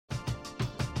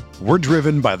We're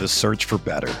driven by the search for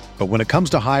better. But when it comes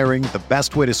to hiring, the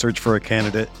best way to search for a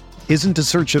candidate isn't to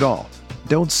search at all.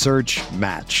 Don't search,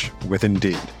 match with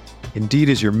Indeed. Indeed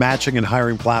is your matching and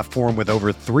hiring platform with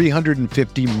over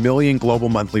 350 million global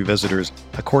monthly visitors,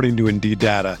 according to Indeed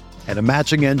data, and a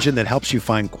matching engine that helps you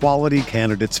find quality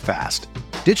candidates fast.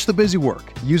 Ditch the busy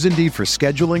work. Use Indeed for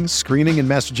scheduling, screening, and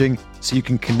messaging so you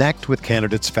can connect with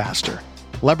candidates faster.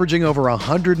 Leveraging over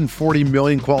 140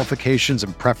 million qualifications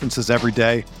and preferences every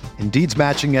day, Indeed's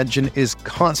matching engine is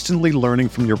constantly learning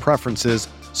from your preferences,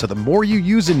 so the more you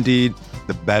use Indeed,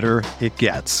 the better it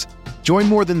gets. Join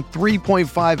more than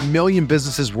 3.5 million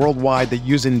businesses worldwide that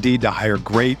use Indeed to hire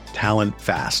great talent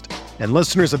fast. And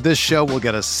listeners of this show will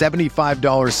get a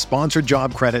 $75 sponsored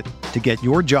job credit to get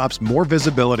your jobs more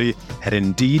visibility at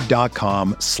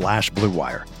Indeed.com/Blue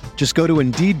Wire. Just go to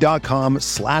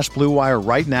Indeed.com/Blue Wire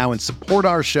right now and support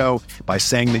our show by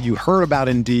saying that you heard about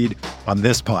Indeed on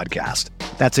this podcast.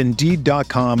 That's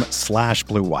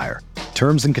Indeed.com/Blue Wire.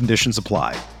 Terms and conditions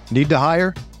apply. Need to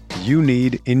hire? You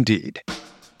need Indeed.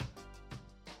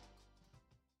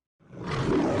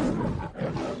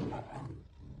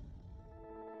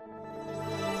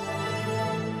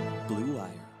 Blue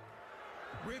Wire.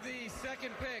 With the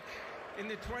second pick in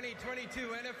the 2022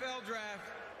 NFL Draft,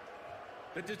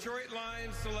 the Detroit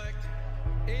Lions select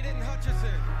Aiden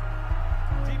Hutchinson,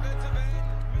 defensive end,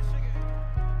 Michigan.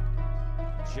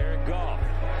 Jared Goff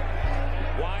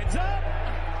winds up.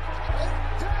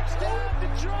 Touchdown,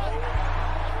 Detroit.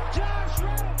 Josh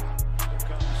Reynolds. Here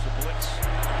comes the blitz.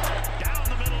 Down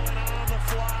the middle and on the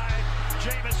fly.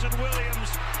 Jamison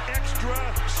Williams, extra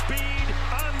speed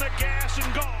on the gas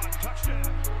and gone.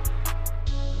 Touchdown.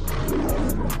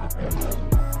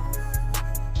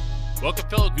 Welcome,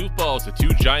 fellow goofballs, to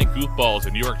Two Giant Goofballs,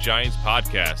 a New York Giants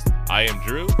podcast. I am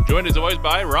Drew, joined as always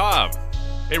by Rob.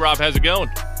 Hey, Rob, how's it going?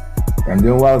 I'm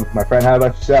doing well, my friend. How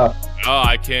about yourself? Oh,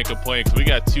 I can't complain because we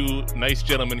got two nice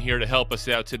gentlemen here to help us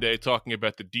out today talking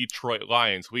about the Detroit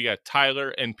Lions. We got Tyler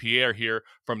and Pierre here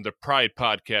from the Pride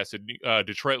Podcast, a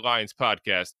Detroit Lions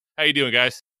podcast. How you doing,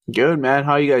 guys? Good, man.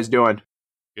 How you guys doing?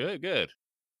 Good.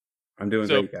 I'm doing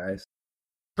great, guys.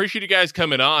 Appreciate you guys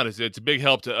coming on. It's a big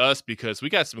help to us because we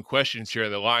got some questions here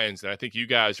on the Lions, and I think you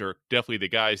guys are definitely the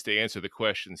guys to answer the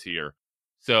questions here.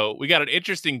 So we got an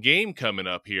interesting game coming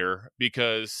up here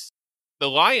because the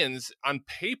Lions, on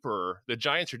paper, the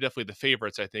Giants are definitely the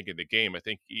favorites, I think, in the game. I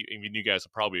think even you guys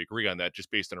will probably agree on that just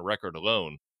based on a record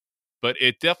alone. But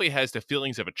it definitely has the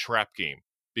feelings of a trap game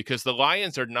because the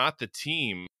Lions are not the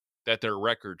team that their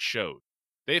record showed.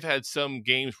 They've had some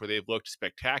games where they've looked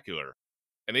spectacular,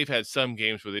 and they've had some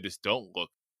games where they just don't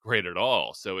look great at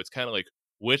all. So it's kind of like,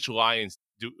 which Lions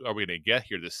are we going to get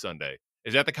here this Sunday?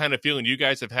 Is that the kind of feeling you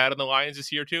guys have had on the Lions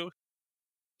this year too?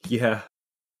 Yeah.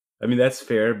 I mean, that's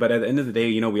fair. But at the end of the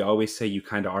day, we always say you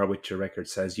kind of are what your record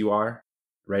says you are.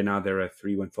 Right now, they're a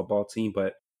 3-win football team.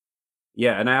 But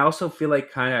yeah, and I also feel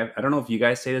like I don't know if you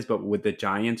guys say this, but with the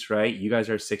Giants, right? You guys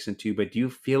are 6-2, but do you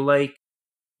feel like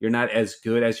you're not as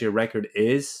good as your record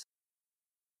is?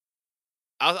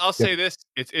 I'll say this: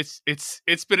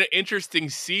 it's been an interesting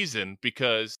season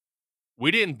because we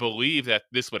didn't believe that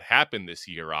this would happen this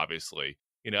year. Obviously,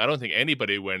 I don't think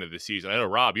anybody went into the season. I know,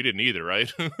 Rob, you didn't either,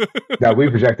 right? Yeah, we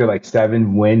projected like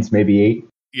 7 wins, maybe 8.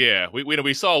 Yeah,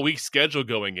 we saw a weak schedule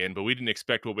going in, but we didn't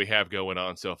expect what we have going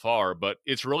on so far. But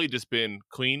it's really just been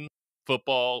clean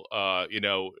football.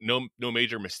 No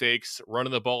major mistakes,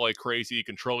 running the ball like crazy,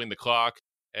 controlling the clock,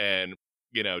 and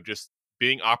just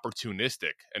being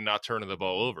opportunistic and not turning the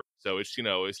ball over. So it's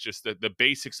just the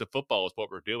basics of football is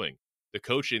what we're doing. The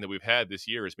coaching that we've had this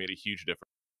year has made a huge difference.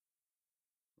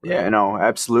 Yeah, no,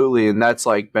 absolutely. And that's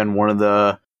been one of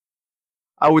the,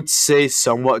 I would say,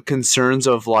 somewhat concerns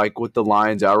of what the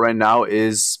Lions are right now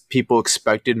is people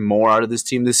expected more out of this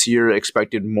team this year,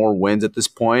 expected more wins at this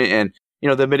point. And,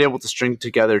 they've been able to string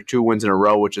together 2 wins in a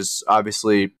row, which has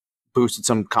obviously boosted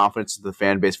some confidence to the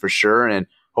fan base for sure. And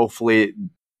hopefully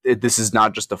this is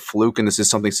not just a fluke and this is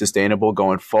something sustainable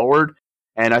going forward.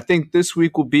 And I think this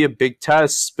week will be a big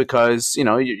test because,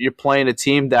 you're playing a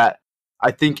team that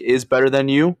I think is better than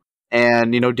you.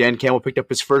 And, Dan Campbell picked up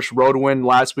his first road win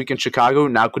last week in Chicago.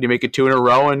 Now could he make it 2 in a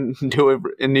row and do it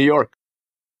in New York?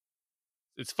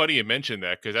 It's funny you mentioned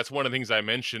that because that's one of the things I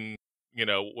mentioned,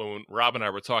 when Rob and I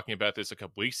were talking about this a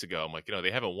couple weeks ago. I'm like,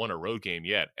 they haven't won a road game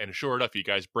yet. And sure enough, you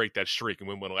guys break that streak and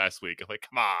win one last week. I'm like,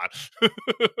 come on.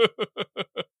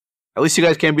 At least you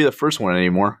guys can't be the first one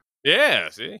anymore. Yeah,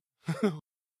 see?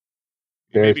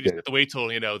 Maybe just have to wait till,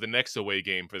 the next away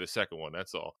game for the second one.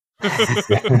 That's all.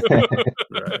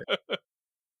 Right.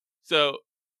 So,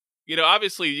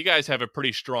 obviously you guys have a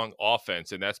pretty strong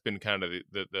offense, and that's been kind of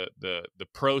the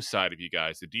pro side of you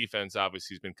guys. The defense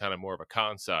obviously has been kind of more of a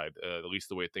con side, at least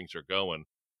the way things are going.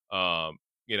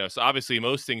 So obviously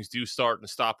most things do start and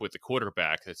stop with the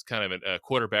quarterback. It's kind of a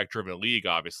quarterback-driven league,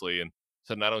 obviously, and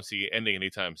something I don't see ending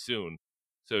anytime soon.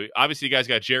 So obviously you guys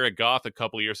got Jared Goff a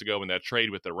couple of years ago in that trade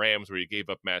with the Rams where you gave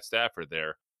up Matt Stafford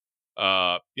there.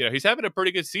 He's having a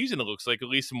pretty good season, it looks like, at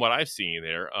least from what I've seen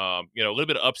there. A little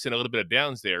bit of ups and a little bit of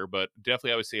downs there, but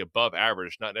definitely I would say above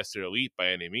average, not necessarily elite by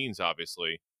any means,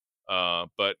 obviously.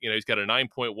 But he's got a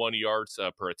 9.1 yards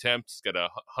per attempt. He's got a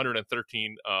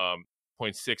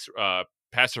 113.6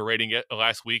 passer rating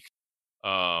last week.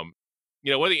 One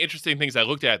of the interesting things I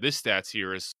looked at this stats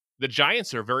here is the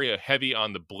Giants are very heavy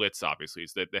on the blitz, obviously.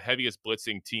 It's the heaviest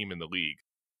blitzing team in the league.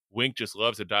 Wink just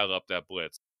loves to dial up that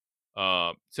blitz.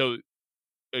 So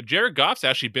Jared Goff's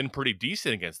actually been pretty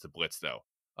decent against the blitz, though.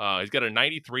 He's got a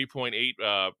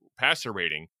 93.8 passer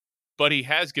rating, but he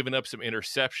has given up some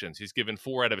interceptions. He's given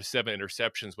 4 out of 7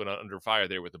 interceptions when under fire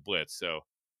there with the blitz. So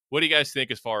what do you guys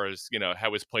think as far as,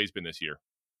 how his play's been this year?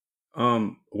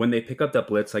 When they pick up the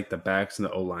blitz, like the backs and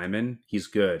the O-linemen, he's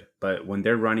good. But when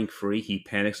they're running free, he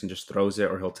panics and just throws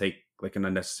it, or he'll take like an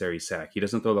unnecessary sack. He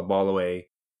doesn't throw the ball away.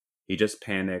 He just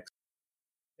panics.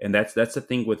 And that's the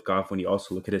thing with Goff when you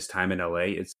also look at his time in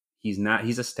LA. He's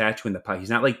a statue in the pocket. He's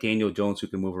not like Daniel Jones who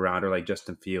can move around, or like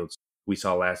Justin Fields we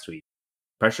saw last week.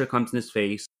 Pressure comes in his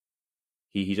face.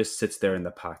 He just sits there in the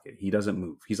pocket. He doesn't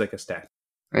move. He's like a statue.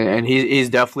 And he's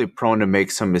definitely prone to make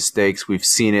some mistakes. We've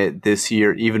seen it this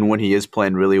year, even when he is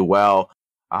playing really well.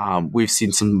 We've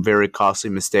seen some very costly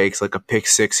mistakes, like a pick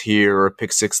 6 here or a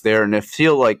pick 6 there. And I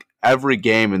feel like every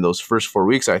game in those first 4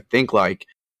 weeks, I think like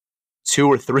 2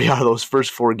 or 3 out of those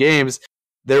first 4 games,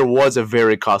 there was a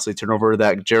very costly turnover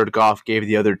that Jared Goff gave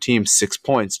the other team 6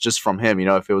 points just from him.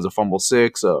 If it was a fumble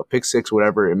 6, a pick 6,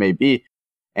 whatever it may be.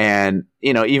 And,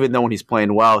 even though when he's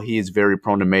playing well, he is very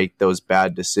prone to make those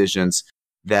bad decisions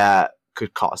that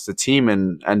could cost the team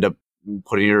and end up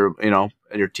putting your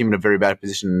team in a very bad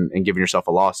position and giving yourself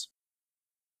a loss.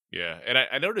 Yeah, and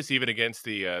I noticed even against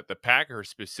the Packers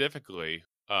specifically,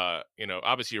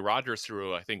 obviously Rodgers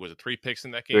threw, I think, was it 3 picks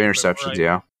in that game? 3 interceptions,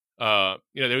 right? Yeah.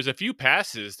 There was a few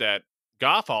passes that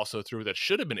Goff also threw that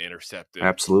should have been intercepted.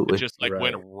 Absolutely. It just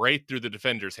went right through the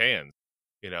defender's hands.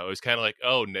 It was kind of like,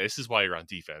 oh, this is why you're on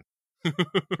defense.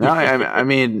 No, I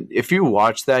mean, if you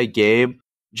watch that game,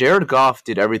 Jared Goff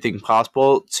did everything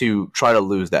possible to try to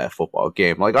lose that football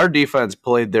game. Like, our defense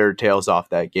played their tails off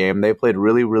that game. They played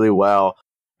really, really well.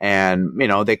 And,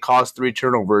 they caused 3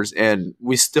 turnovers, and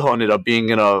we still ended up being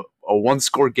in a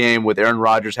 1-score game with Aaron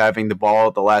Rodgers having the ball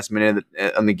at the last minute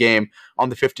in the game on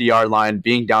the 50-yard line,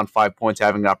 being down 5 points,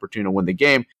 having an opportunity to win the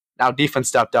game. Now, defense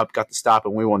stepped up, got the stop,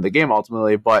 and we won the game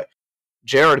ultimately. But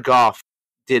Jared Goff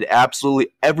did absolutely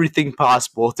everything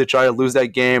possible to try to lose that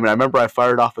game. And I remember I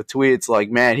fired off a tweet. It's like,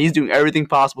 man, he's doing everything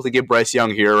possible to get Bryce Young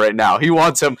here right now. He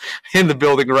wants him in the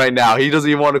building right now. He doesn't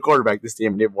even want to quarterback this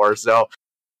team anymore. So,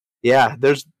 yeah,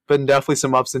 there's been definitely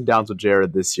some ups and downs with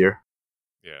Jared this year.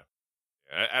 Yeah.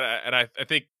 And I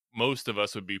think most of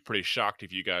us would be pretty shocked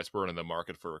if you guys weren't in the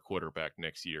market for a quarterback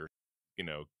next year,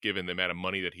 given the amount of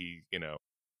money that he,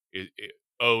 it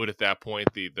owed at that point,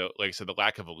 the like I said, the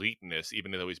lack of eliteness,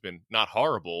 even though he's been not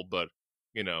horrible, but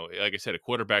like I said, a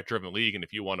quarterback driven league, and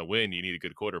if you want to win, you need a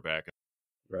good quarterback.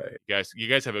 Right. You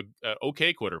guys have a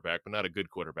okay quarterback, but not a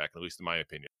good quarterback, at least in my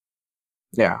opinion.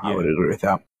 Yeah, I would agree with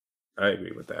that. I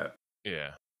agree with that.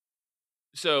 Yeah.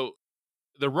 So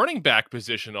the running back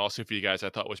position also for you guys, I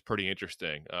thought was pretty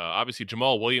interesting. Obviously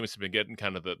Jamal Williams has been getting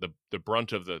kind of the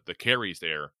brunt of the carries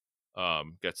there.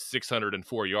 Got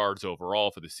 604 yards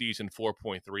overall for the season,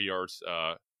 4.3 yards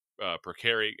per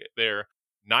carry there,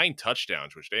 9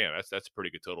 touchdowns, which damn, that's a pretty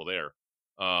good total there.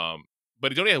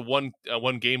 But he's only had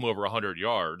one game over 100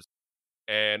 yards,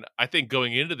 and I think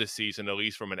going into the season, at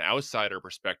least from an outsider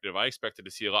perspective, I expected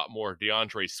to see a lot more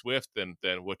DeAndre Swift than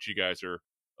what you guys are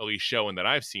at least showing that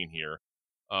I've seen here.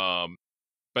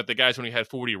 But the guy's only had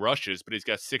 40 rushes, but he's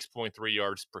got 6.3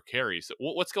 yards per carry. So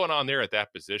what's going on there at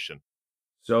that position?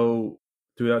 So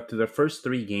throughout the first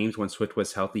 3 games when Swift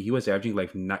was healthy, he was averaging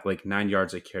like 9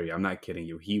 yards a carry. I'm not kidding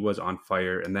you. He was on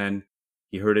fire. And then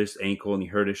he hurt his ankle and he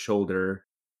hurt his shoulder.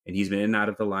 And he's been in and out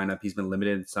of the lineup. He's been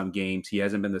limited in some games. He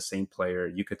hasn't been the same player.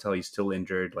 You could tell he's still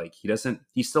injured. Like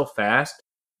he's still fast,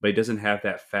 but he doesn't have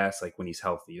that fast like when he's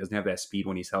healthy. He doesn't have that speed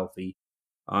when he's healthy.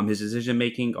 His decision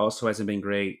making also hasn't been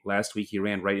great. Last week he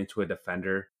ran right into a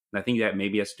defender. And I think that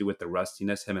maybe has to do with the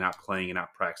rustiness, him not playing and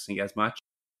not practicing as much.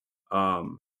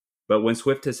 But when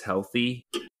Swift is healthy,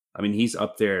 I mean, he's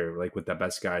up there like with the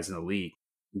best guys in the league.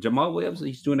 Jamal Williams,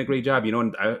 he's doing a great job.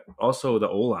 And also the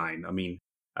O-line. I mean,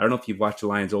 I don't know if you've watched the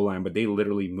Lions O-line, but they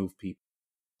literally move people.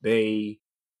 They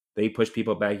push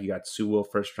people back. You got Sewell,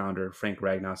 first rounder, Frank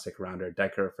Ragnow, second rounder,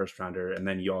 Decker, first rounder, and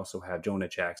then you also have Jonah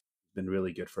Jackson, been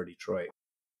really good for Detroit.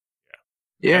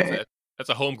 Yeah. That's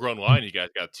a homegrown line you guys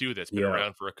got too. That's been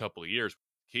around for a couple of years.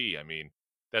 Key. I mean,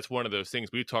 that's one of those things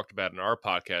we've talked about in our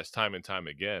podcast time and time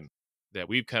again, that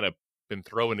we've kind of been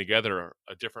throwing together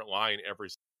a different line every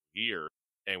year,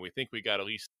 and we think we got at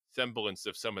least semblance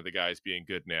of some of the guys being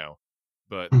good now,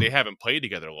 but they haven't played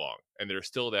together long, and there's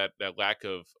still that lack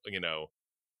of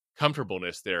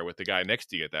comfortableness there with the guy next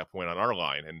to you at that point on our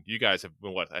line. And you guys have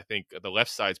been, I think the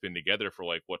left side's been together for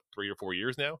 3 or 4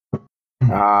 years now.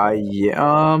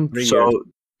 Yeah. 3 So years,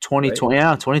 2020, right?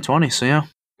 yeah, 2020. So yeah.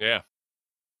 Yeah.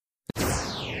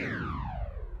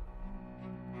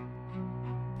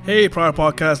 Hey, Prior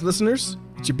Podcast listeners,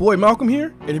 it's your boy Malcolm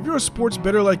here, and if you're a sports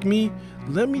bettor like me,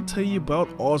 let me tell you about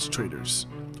Odds Traders.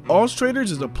 Odds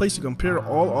Traders is a place to compare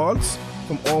all odds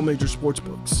from all major sports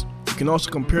books. You can also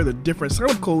compare the different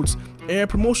sign-up codes and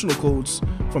promotional codes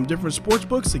from different sports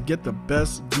books to get the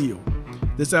best deal.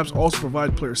 This app also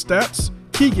provides player stats,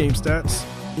 key game stats,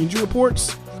 injury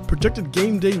reports, projected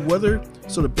game day weather,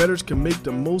 so the bettors can make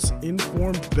the most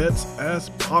informed bets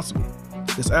as possible.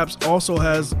 This app also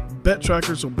has bet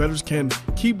trackers so bettors can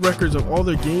keep records of all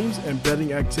their games and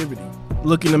betting activity.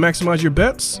 Looking to maximize your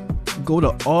bets? Go to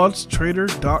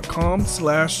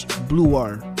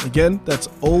oddstrader.com/bluewire. Again, that's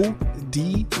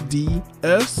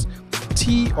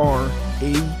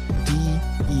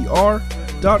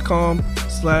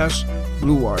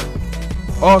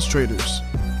oddstrader.com/bluewire. Odds Traders,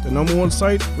 the #1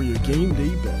 site for your game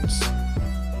day bets.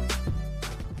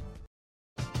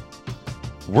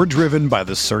 We're driven by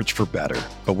the search for better.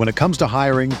 But when it comes to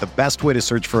hiring, the best way to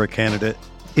search for a candidate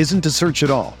isn't to search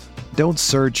at all. Don't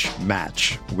search,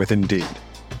 match with Indeed.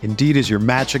 Indeed is your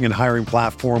matching and hiring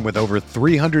platform with over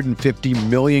 350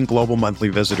 million global monthly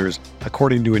visitors,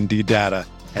 according to Indeed data,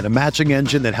 and a matching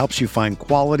engine that helps you find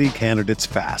quality candidates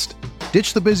fast.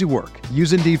 Ditch the busy work.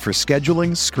 Use Indeed for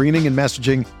scheduling, screening, and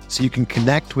messaging so you can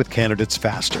connect with candidates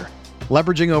faster.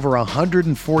 Leveraging over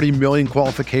 140 million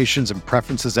qualifications and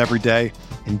preferences every day,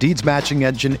 Indeed's matching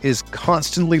engine is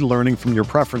constantly learning from your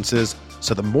preferences,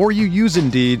 so the more you use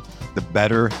Indeed, the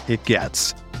better it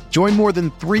gets. Join more than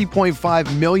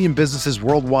 3.5 million businesses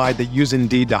worldwide that use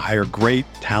Indeed to hire great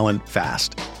talent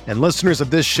fast. And listeners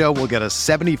of this show will get a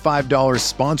 $75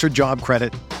 sponsored job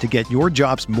credit to get your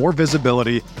jobs more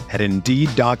visibility at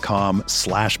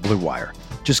Indeed.com/Blue Wire.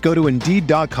 Just go to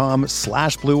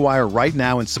Indeed.com/Blue Wire right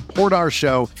now and support our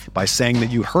show by saying that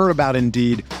you heard about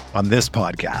Indeed on this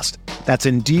podcast. That's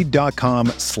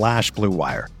Indeed.com/Blue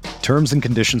Wire. Terms and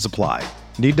conditions apply.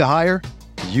 Need to hire?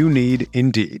 You need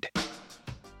Indeed.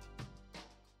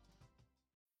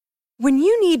 When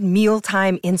you need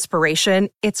mealtime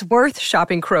inspiration, it's worth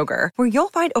shopping Kroger, where you'll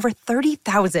find over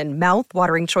 30,000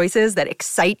 mouth-watering choices that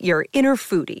excite your inner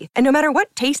foodie. And no matter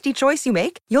what tasty choice you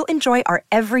make, you'll enjoy our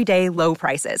everyday low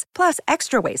prices, plus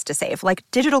extra ways to save, like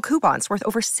digital coupons worth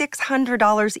over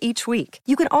 $600 each week.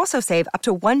 You can also save up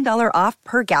to $1 off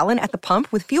per gallon at the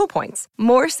pump with fuel points.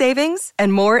 More savings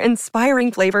and more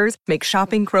inspiring flavors make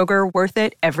shopping Kroger worth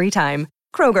it every time.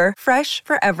 Kroger, fresh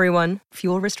for everyone.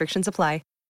 Fuel restrictions apply.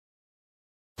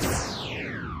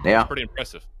 Yeah. Pretty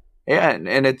impressive. Yeah,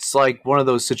 and it's like one of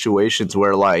those situations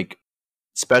where, like,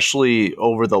 especially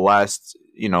over the last,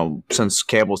 since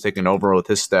Campbell's taken over with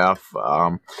his staff,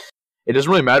 it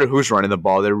doesn't really matter who's running the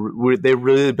ball. They've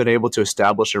really been able to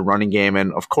establish a running game,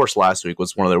 and of course last week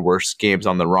was one of their worst games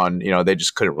on the run. They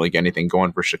just couldn't really get anything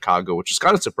going for Chicago, which is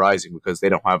kind of surprising because they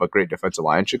don't have a great defensive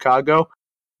line in Chicago.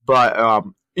 But,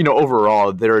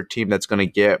 overall, they're a team that's going to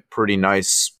get pretty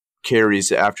nice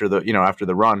carries after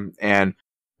the run, and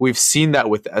we've seen that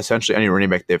with essentially any running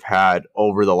back they've had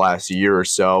over the last year or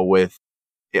so with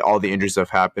all the injuries that have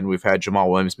happened. We've had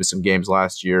Jamal Williams miss some games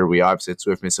last year. We obviously had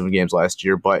Swift miss some games last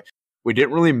year, but we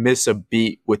didn't really miss a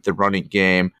beat with the running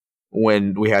game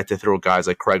when we had to throw guys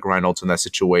like Craig Reynolds in that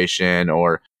situation,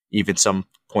 or even some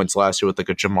points last year with like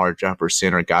a Jamar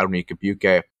Jefferson or Godwin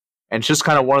Ikabuke. And it's just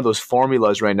kind of one of those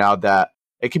formulas right now that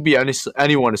it could be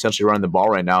anyone essentially running the ball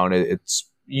right now, and it's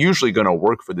usually going to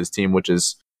work for this team, which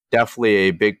is definitely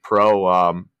a big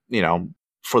pro,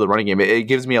 for the running game. It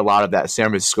gives me a lot of that San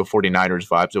Francisco 49ers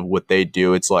vibes of what they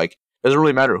do. It's like, it doesn't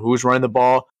really matter who's running the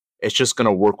ball. It's just going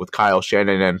to work with Kyle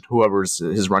Shanahan and whoever's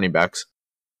his running backs.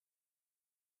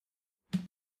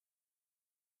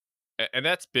 And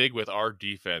that's big with our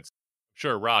defense.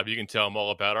 Sure, Rob, you can tell them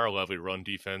all about our lovely run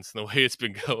defense and the way it's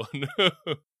been going.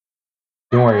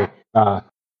 Don't worry.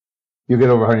 You get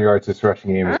over 100 yards this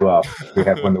rushing game as well. We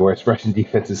have one of the worst rushing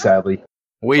defenses, sadly.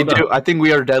 We do. I think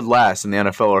we are dead last in the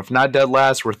NFL, or if not dead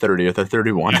last, we're 30th or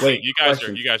 31. Yeah, Wait, you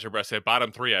guys are say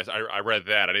bottom 3. I read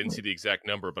that. I didn't see the exact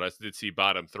number, but I did see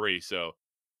bottom 3. So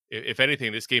if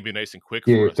anything, this game be nice and quick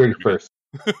for us. 31st.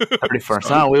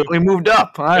 31st. Oh, we moved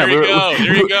up. All right,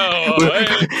 There you go.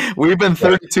 We've been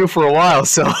 32 for a while,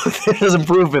 so there's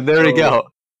improvement. There you go.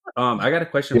 I got a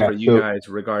question for you guys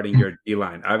regarding your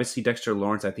D-line. Obviously, Dexter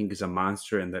Lawrence, I think, is a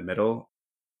monster in the middle.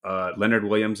 Leonard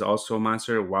Williams, also a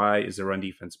monster. Why is the run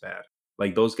defense bad?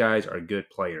 Like, those guys are good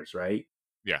players, right?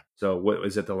 Yeah. So what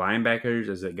is it, the linebackers?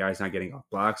 Is it guys not getting off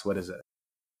blocks? What is it?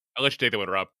 I'll let you take that one,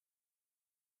 Rob.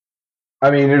 I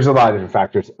mean, there's a lot of different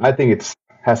factors. I think it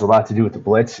has a lot to do with the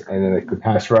blitz and then the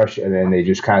pass rush, and then they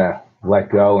just kind of let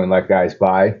go and let guys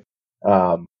by.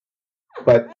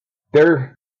 But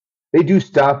they do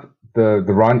stop the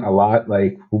run a lot.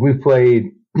 Like when we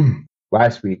played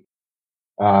last week,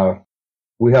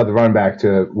 we held the run back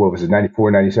to,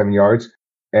 94, 97 yards.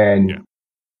 And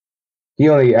he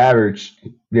only averaged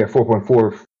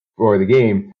 4.4 for the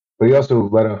game, but we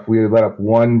let up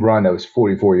one run that was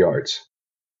 44 yards.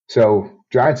 So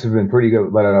Giants have been pretty good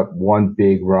at letting up one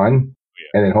big run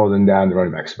and then holding down the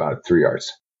running backs about 3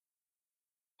 yards.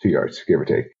 2 yards, give or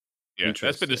take. Yeah,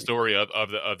 that's been the story of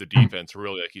the defense,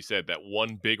 really. Like you said, that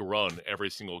one big run every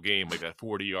single game, like that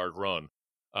 40-yard run.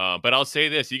 But I'll say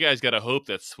this, you guys got to hope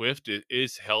that Swift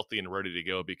is healthy and ready to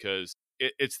go, because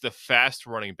it's the fast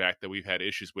running back that we've had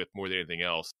issues with more than anything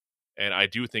else. And I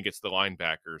do think it's the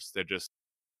linebackers that just,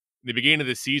 in the beginning of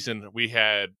the season, we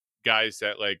had guys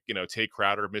that, like, Tate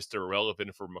Crowder, Mr.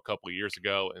 Irrelevant from a couple of years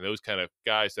ago, and those kind of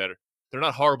guys that they're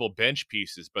not horrible bench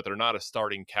pieces, but they're not a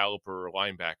starting caliber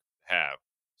linebacker to have.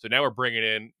 So now we're bringing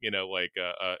in,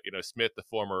 Smith, the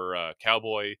former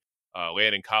Cowboy,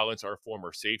 Landon Collins, our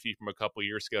former safety from a couple of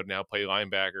years ago, now play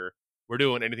linebacker. We're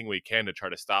doing anything we can to try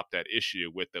to stop that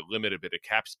issue with the limited bit of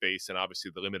cap space and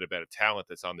obviously the limited bit of talent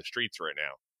that's on the streets right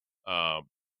now.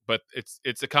 But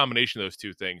it's a combination of those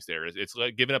two things there. It's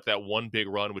like giving up that one big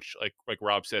run, which, like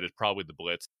Rob said, is probably the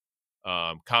blitz.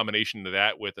 Combination to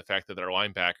that with the fact that our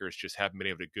linebackers just haven't been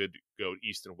able to go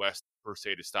east and west, per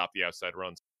se, to stop the outside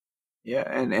runs. Yeah,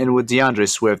 and with DeAndre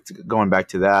Swift, going back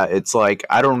to that, it's like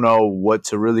I don't know what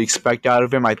to really expect out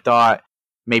of him. I thought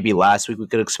maybe last week we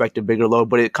could expect a bigger load,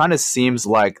 but it kind of seems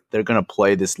like they're going to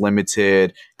play this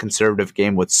limited, conservative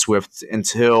game with Swift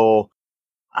until,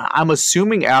 I'm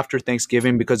assuming, after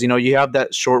Thanksgiving, because, you have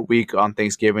that short week on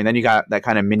Thanksgiving, then you got that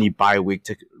kind of mini bye week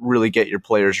to really get your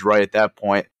players right at that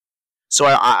point. So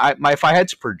if I had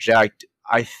to project,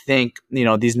 I think,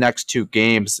 these next two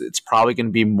games, it's probably going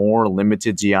to be more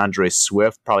limited DeAndre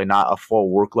Swift, probably not a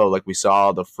full workload like we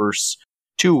saw the first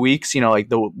 2 weeks, like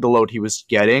the load he was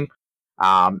getting.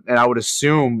 And I would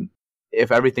assume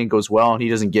if everything goes well and he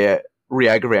doesn't get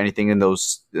re-aggravate anything in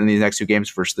these next two games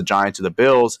versus the Giants or the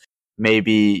Bills,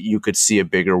 maybe you could see a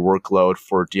bigger workload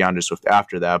for DeAndre Swift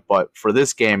after that. But for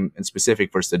this game in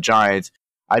specific versus the Giants,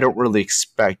 I don't really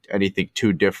expect anything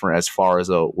too different as far as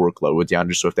a workload with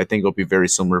DeAndre Swift. I think it'll be very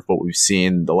similar to what we've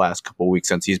seen the last couple of weeks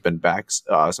since he's been back,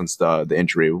 since the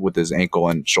injury with his ankle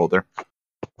and shoulder.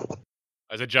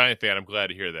 As a Giant fan, I'm glad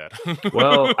to hear that.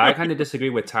 Well, I kind of disagree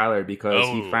with Tyler because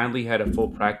he finally had a full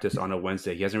practice on a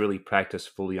Wednesday. He hasn't really practiced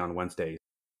fully on Wednesdays.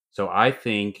 So I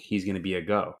think he's going to be a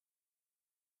go.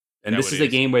 And this is a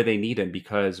game where they need him,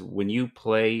 because when you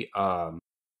play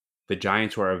the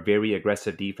Giants, who are a very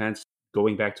aggressive defense,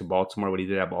 going back to Baltimore, what he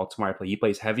did at Baltimore, he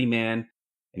plays heavy man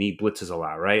and he blitzes a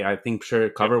lot, right? I think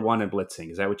cover one and blitzing.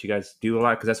 Is that what you guys do a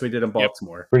lot? Because that's what he did in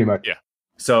Baltimore. Pretty much. Yeah.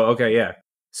 So, okay, yeah.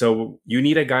 So you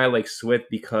need a guy like Swift,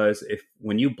 because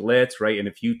when you blitz, right, and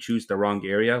if you choose the wrong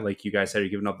area, like you guys said, you're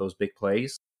giving up those big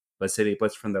plays. Let's say they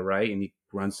blitz from the right and he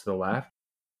runs to the left.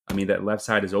 I mean, that left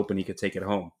side is open. He could take it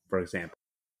home, for example.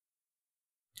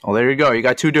 Well, there you go. You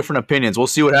got two different opinions. We'll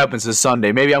see what happens this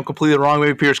Sunday. Maybe I'm completely wrong.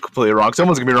 Maybe Pierre's completely wrong.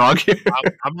 Someone's going to be wrong here.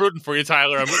 I'm rooting for you,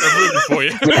 Tyler. I'm rooting for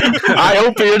you. I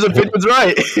hope Pierre's opinion's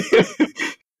right.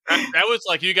 That was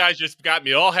like you guys just got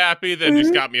me all happy, then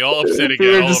just got me all upset again.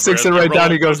 Pierre just sticks it right down.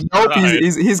 He goes, nope,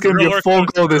 he's going to be a full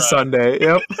goal this Sunday.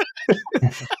 Yep.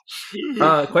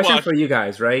 Question for you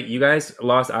guys, right? You guys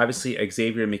lost, obviously,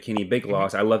 Xavier McKinney, big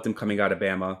loss. I loved him coming out of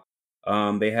Bama.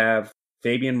 They have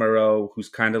Fabian Moreau, who's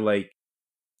kind of like,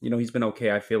 he's been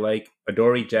okay, I feel like.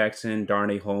 Adoree Jackson,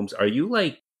 Darnay Holmes. Are you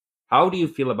how do you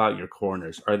feel about your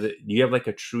corners? Do you have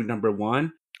a true number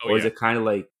one? Or is it kind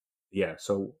of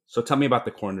so tell me about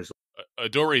the corners.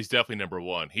 Adoree's definitely number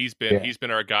one. He's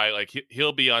been our guy.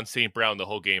 He'll be on St. Brown the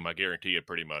whole game, I guarantee it,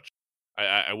 pretty much.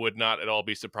 I would not at all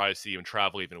be surprised to see him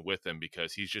travel even with him,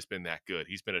 because he's just been that good.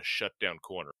 He's been a shutdown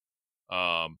corner.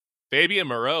 Fabian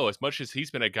Moreau, as much as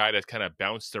he's been a guy that's kind of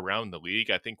bounced around the league,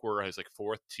 I think we're his like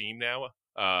fourth team now, if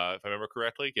I remember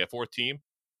correctly. Yeah, fourth team.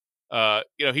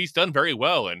 He's done very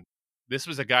well, and this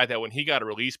was a guy that when he got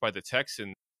released by the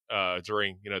Texans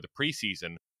during the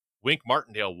preseason, Wink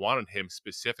Martindale wanted him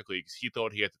specifically because he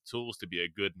thought he had the tools to be a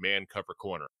good man cover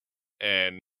corner,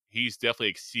 and he's definitely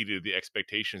exceeded the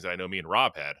expectations that I know me and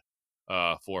Rob had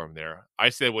for him there.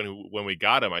 I said when we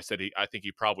got him, I think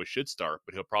he probably should start,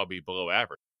 but he'll probably be below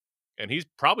average. And he's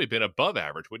probably been above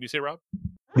average. Wouldn't you say, Rob?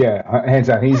 Yeah, hands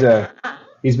down.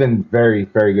 He's been very,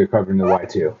 very good covering the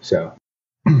Y2. So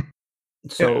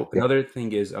Another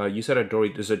thing is, you said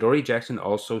does Adoree Jackson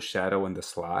also shadow in the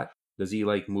slot? Does he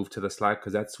like move to the slot?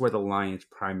 Because that's where the Lions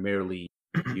primarily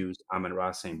used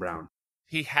Amon-Ra St. Brown.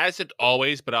 He hasn't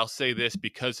always, but I'll say this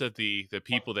because of the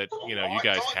people that you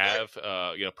guys have,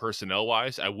 personnel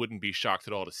wise, I wouldn't be shocked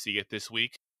at all to see it this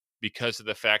week because of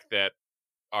the fact that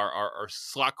our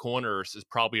slot corners is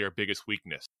probably our biggest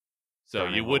weakness. So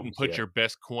you wouldn't put your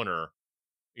best corner,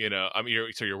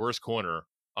 your worst corner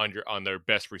on their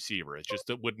best receiver. It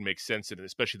wouldn't make sense,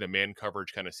 especially the man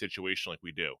coverage kind of situation like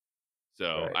we do.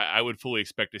 So Right. I would fully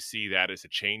expect to see that as a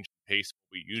change in pace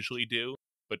we usually do,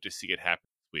 but to see it happen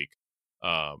this week.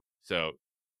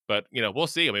 But we'll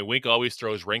see. I mean, Wink always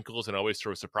throws wrinkles and always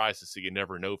throws surprises, so you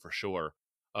never know for sure.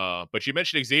 But you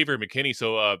mentioned Xavier McKinney,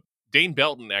 so Dane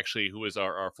Belton, actually, who was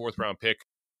our fourth round pick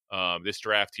this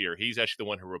draft here, he's actually the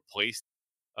one who replaced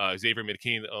Xavier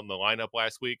McKinney on the lineup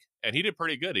last week, and he did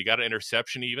pretty good. He got an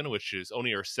interception even, which is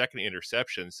only our second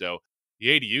interception. So,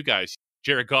 yay to you guys.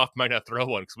 Jared Goff might not throw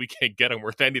one because we can't get him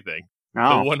worth anything.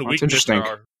 Oh, the one that's weakness interesting.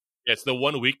 it's the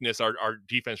one weakness our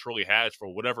defense really has for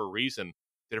whatever reason.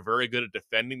 They're very good at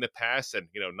defending the pass and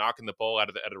knocking the ball out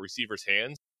of the receiver's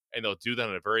hands, and they'll do that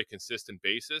on a very consistent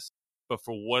basis. But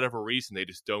for whatever reason, they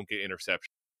just don't get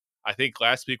interceptions. I think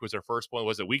last week was our first one.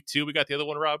 Was it week 2? We got the other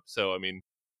one, Rob. So I mean,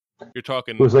 you're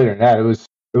talking. it was later than that.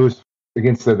 It was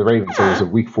against the Ravens. So it was a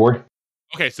week 4.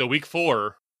 Okay, so week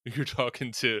 4, you're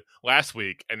talking to last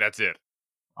week, and that's it.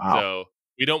 Wow. So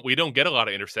we don't get a lot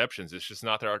of interceptions. It's just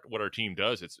not what our team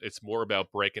does. It's more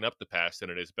about breaking up the pass than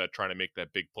it is about trying to make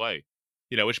that big play.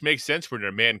 Which makes sense for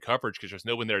their man coverage because there's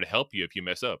no one there to help you if you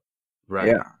mess up. Right.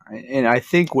 Yeah, and I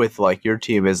think with like your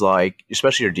team is like,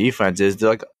 especially your defense is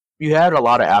like you had a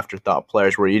lot of afterthought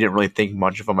players where you didn't really think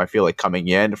much of them. I feel like coming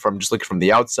in from just looking from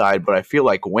the outside, but I feel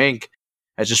like Wink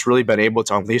has just really been able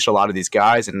to unleash a lot of these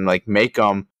guys and like make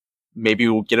them maybe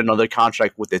we'll get another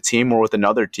contract with the team or with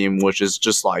another team, which is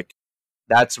just like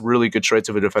that's really good traits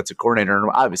of a defensive coordinator. And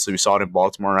obviously, we saw it in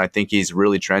Baltimore, and I think he's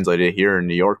really translated it here in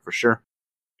New York for sure.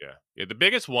 Yeah, the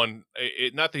biggest one,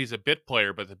 not that he's a bit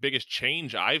player, but the biggest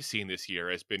change I've seen this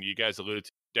year has been, you guys alluded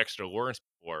to Dexter Lawrence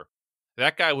before.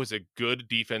 That guy was a good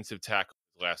defensive tackle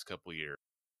the last couple of years.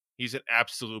 He's an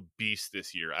absolute beast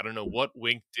this year. I don't know what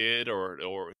Wink did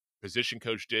or position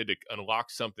coach did to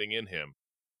unlock something in him,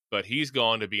 but he's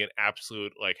gone to be an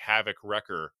absolute like havoc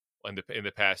wrecker in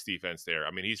the pass defense there.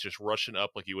 I mean, he's just rushing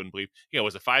up like you wouldn't believe.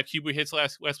 Was it 5 QB hits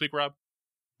last week, Rob?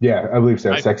 Yeah, I believe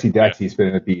so. Sexy Dexy's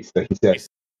been a beast, like he said.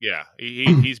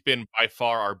 He's been by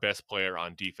far our best player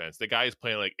on defense. The guy is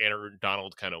playing like Aaron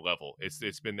Donald kind of level.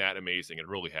 It's been that amazing. It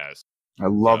really has. I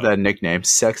love that nickname,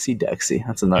 Sexy Dexy.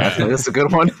 That's that's a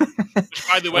good one. Which,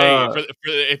 by the way,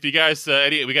 if you guys,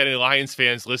 we got any Lions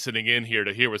fans listening in here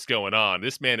to hear what's going on,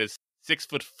 this man is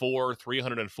 6'4",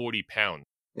 340 pounds.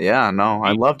 Yeah, no,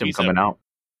 I loved him coming out.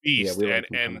 Beast,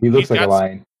 and he looks like a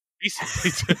lion.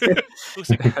 Looks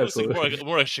like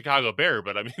more like a Chicago Bear,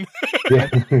 but I mean.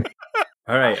 Yeah.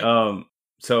 All right.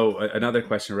 So another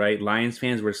question, right? Lions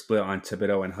fans were split on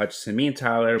Thibodeau and Hutchinson. Me and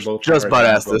Tyler both just about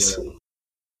asked this.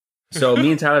 So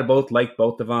me and Tyler both liked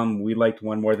both of them. We liked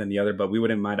one more than the other, but we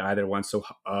wouldn't mind either one. So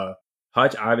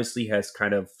Hutch obviously has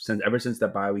kind of ever since the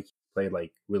bye week played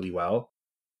like really well.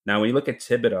 Now when you look at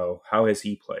Thibodeau, how has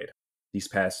he played these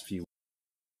past few?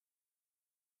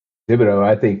 Thibodeau,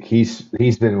 I think he's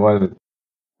been one of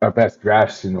our best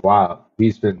drafts in a while.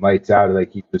 He's been lights out.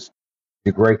 Like he's just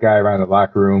a great guy around the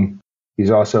locker room. He's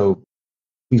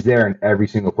there in every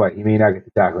single play. He may not get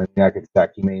the tackle, he may not get the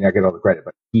sack, he may not get all the credit,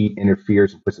 but he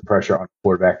interferes and puts the pressure on the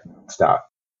quarterback and stop.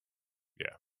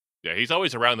 Yeah, he's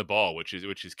always around the ball, which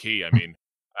is key. I mean,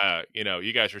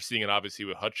 you guys are seeing it obviously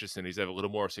with Hutchinson. He's had a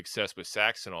little more success with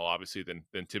sacks and all, obviously, than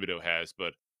Thibodeau has.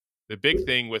 But the big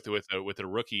thing with a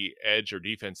rookie edge or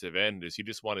defensive end is you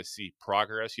just want to see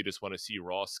progress. You just want to see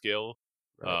raw skill.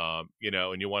 Right.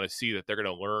 And you want to see that they're going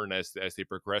to learn as they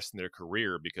progress in their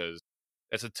career, because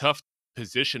that's a tough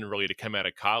position really to come out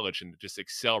of college and just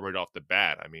excel right off the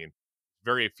bat. I mean,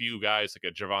 very few guys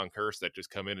like a Javon Curse that just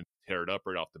come in and tear it up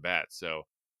right off the bat. So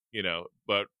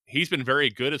But he's been very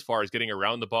good as far as getting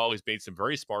around the ball. He's made some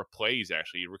very smart plays,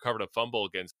 actually. He recovered a fumble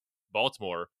against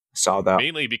Baltimore, Saw that.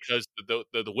 mainly because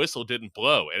the whistle didn't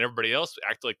blow, and everybody else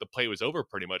acted like the play was over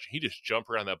pretty much. He just jumped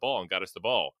around that ball and got us the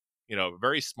ball.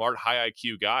 Very smart, high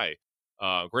IQ guy.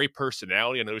 Great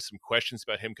personality. I know there's some questions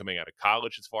about him coming out of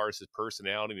college as far as his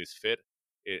personality and his fit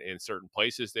in certain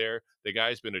places there. The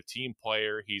guy's been a team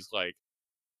player. He's like,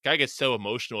 guy gets so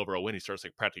emotional over a win, he starts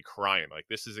like practically crying. Like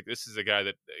this is a guy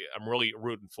that I'm really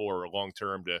rooting for long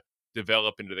term to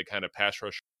develop into the kind of pass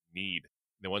rush need.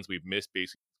 The ones we've missed,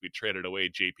 basically, we traded away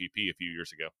JPP a few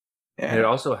years ago. And it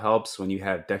also helps when you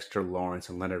have Dexter Lawrence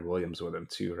and Leonard Williams with him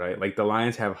too, right? Like the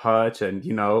Lions have Hutch, and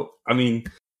I mean,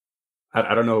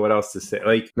 I don't know what else to say.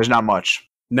 Like, there's not much.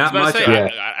 Not much.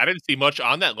 I didn't see much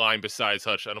on that line besides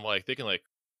Hutch, and I'm like thinking like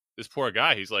this poor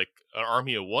guy. He's like an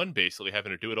army of one, basically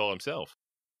having to do it all himself.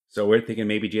 So we're thinking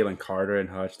maybe Jalen Carter and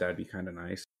Hutch. That'd be kind of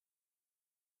nice.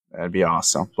 That'd be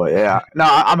awesome. But yeah, no,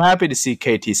 I'm happy to see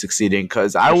KT succeeding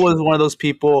because I was one of those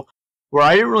people where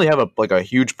I didn't really have a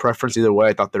huge preference either way.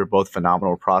 I thought they were both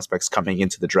phenomenal prospects coming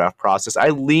into the draft process. I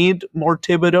leaned more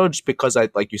Thibodeau just because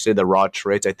like you said, the raw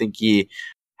traits. I think he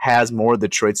has more of the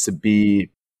traits to be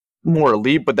more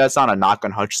elite, but that's not a knock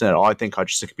on Hutchinson at all. I think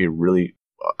Hutchinson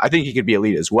I think he could be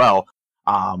elite as well.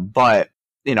 But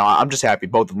I'm just happy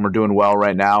both of them are doing well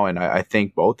right now, and I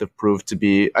think both have proved to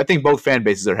be. I think both fan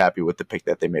bases are happy with the pick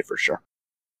that they made for sure.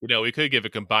 We could give a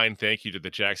combined thank you to the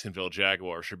Jacksonville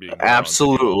Jaguars for being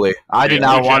absolutely. I did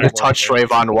not want to touch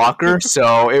Trayvon Walker,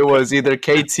 so it was either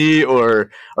KT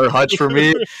or Hutch for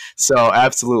me. So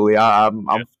absolutely,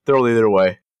 I'm thrilled either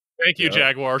way. Thank you,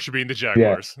 Jaguars, for being the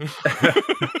Jaguars. Yeah.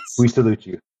 We salute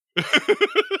you.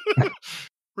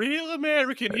 Real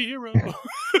American hero.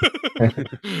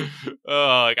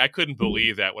 I couldn't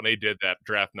believe that when they did that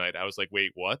draft night. I was like,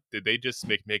 wait, what? Did they just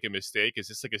make a mistake? Is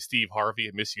this like a Steve Harvey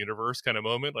at Miss Universe kind of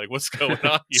moment? Like, what's going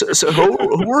on here? So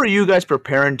who are you guys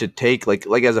preparing to take, like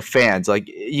as a fans? Like,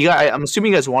 I'm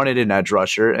assuming you guys wanted an edge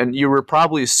rusher, and you were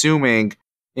probably assuming,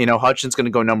 Hutchinson's going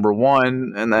to go number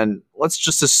one, and then let's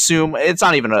just assume it's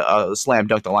not even a slam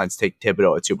dunk the Lions take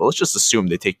Thibodeau at 2, but let's just assume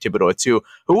they take Thibodeau at 2.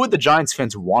 Who would the Giants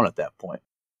fans want at that point?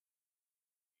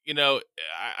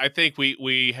 I think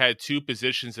we had two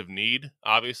positions of need,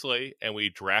 obviously, and we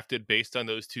drafted based on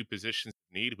those two positions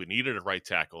of need. We needed a right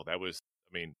tackle.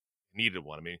 Needed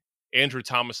one. Andrew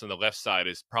Thomas on the left side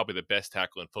is probably the best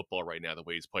tackle in football right now, the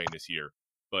way he's playing this year.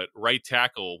 But right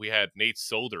tackle, we had Nate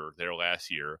Solder there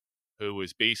last year, who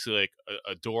was basically like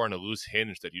a door on a loose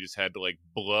hinge that you just had to like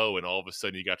blow, and all of a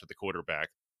sudden you got to the quarterback.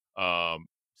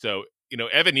 So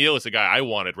Evan Neal is a guy I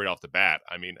wanted right off the bat.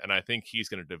 And I think he's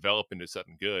going to develop into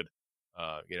something good.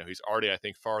 He's already, I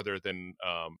think, farther than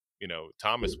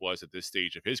Thomas was at this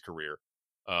stage of his career.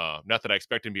 Not that I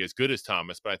expect him to be as good as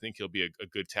Thomas, but I think he'll be a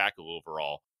good tackle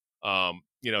overall.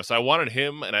 So I wanted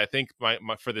him, and I think my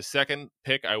for the second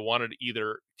pick, I wanted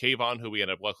either Kayvon, who we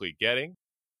ended up luckily getting,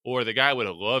 or the guy I would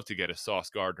have loved to get is Sauce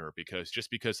Gardner,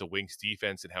 because of Wings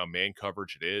defense and how man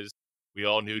coverage it is. We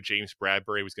all knew James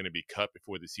Bradbury was going to be cut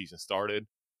before the season started,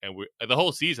 and the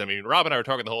whole season. Rob and I were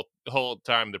talking the whole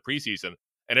time in the preseason,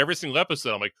 and every single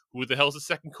episode, I'm like, "Who the hell's the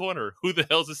second corner? Who the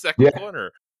hell's the second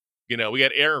corner?" We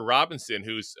had Aaron Robinson,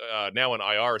 who's now in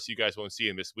IR, so you guys won't see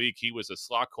him this week. He was a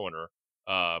slot corner,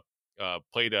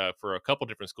 played for a couple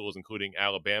different schools, including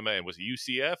Alabama, and was a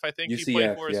UCF. I think he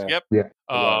played for us. Yeah.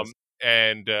 Yep.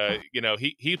 And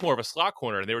he's more of a slot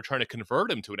corner, and they were trying to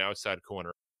convert him to an outside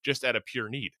corner just out of pure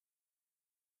need.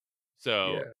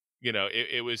 So,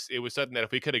 it was something that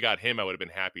if we could have got him, I would have been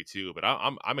happy too. But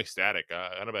I'm ecstatic.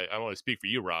 I don't want to speak for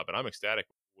you, Rob, but I'm ecstatic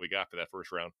what we got for that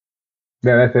first round.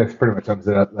 Yeah, that's pretty much sums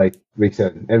it up. Like we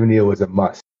said, Evan Neal was a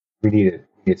must. We needed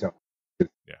something.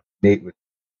 Yeah. Nate was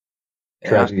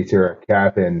tragedy to our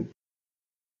cap and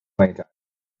playing time.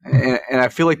 And I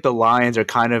feel like the Lions are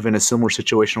kind of in a similar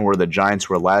situation where the Giants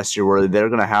were last year, where they're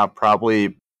going to have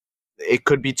probably. It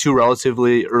could be two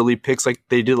relatively early picks like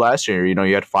they did last year.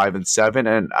 You had 5 and 7,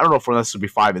 and I don't know if this would be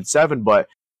 5 and 7, but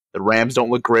the Rams don't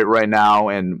look great right now,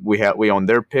 and we own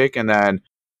their pick, and then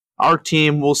our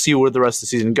team, we'll see where the rest of the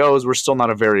season goes. We're still not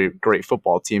a very great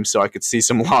football team, so I could see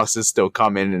some losses still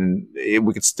coming, and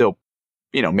we could still,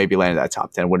 maybe land in that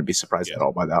top 10. Wouldn't be surprised at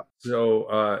all by that.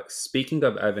 So speaking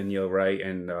of Evan Neal, right,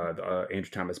 and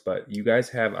Andrew Thomas, but you guys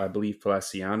have, I believe,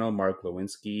 Feliciano, Mark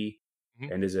Lewinsky,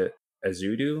 and is it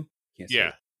Azudu?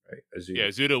 Yeah. Right. Azudu. Yeah,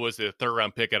 Azudu was the third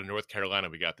round pick out of North Carolina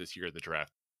we got this year at the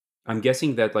draft. I'm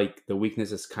guessing that like the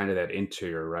weakness is kind of that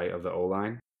interior, right, of the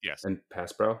O-line? Yes. And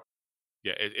pass pro?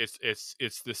 Yeah,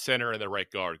 it's the center and the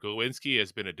right guard. Glowinski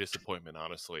has been a disappointment,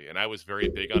 honestly, and I was very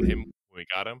big on him when we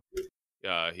got him.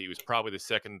 He was probably the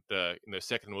second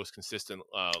most consistent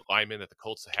lineman that the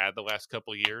Colts had the last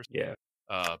couple of years. Yeah.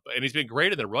 And he's been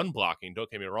great in the run blocking. Don't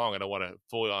get me wrong. I don't want to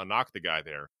fully knock the guy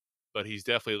there, but he's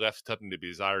definitely left something to be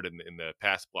desired in the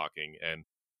pass blocking. And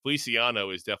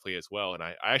Feliciano is definitely as well. And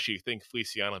I actually think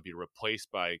Feliciano will be replaced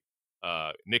by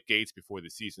Nick Gates before the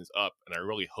season's up. And I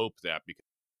really hope that, because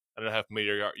I don't know how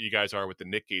familiar you guys are with the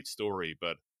Nick Gates story,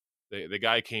 but the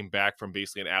guy came back from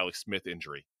basically an Alex Smith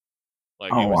injury.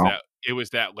 Like it was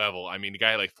that level. I mean, the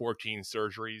guy had like 14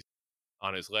 surgeries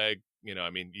on his leg. You know,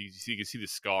 I mean, you can see the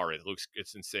scar.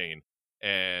 It's insane.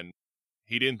 And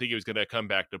he didn't think he was going to come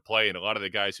back to play. And a lot of the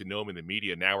guys who know him in the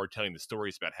media now are telling the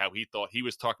stories about how he thought he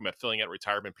was talking about filling out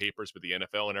retirement papers with the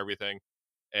NFL and everything.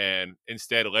 And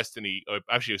instead,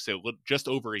 just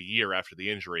over a year after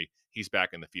the injury, he's back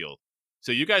in the field.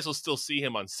 So you guys will still see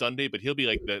him on Sunday, but he'll be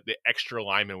like the extra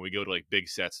lineman when we go to like big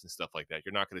sets and stuff like that.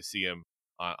 You're not going to see him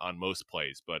on most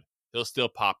plays, but he'll still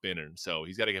pop in. And so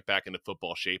he's got to get back into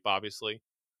football shape, obviously.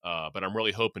 But I'm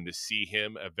really hoping to see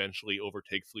him eventually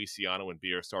overtake Feliciano and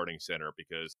be our starting center,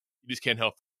 because you just can't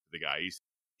help the guy.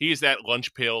 He's that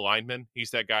lunch pail lineman.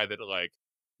 He's that guy that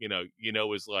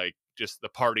is like just the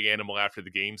party animal after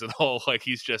the games and all. Like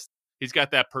he's got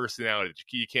that personality.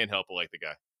 You can't help but like the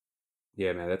guy.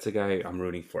 Yeah, man, that's a guy I'm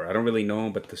rooting for. I don't really know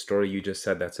him, but the story you just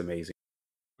said, that's amazing.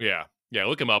 Yeah,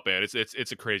 look him up, man.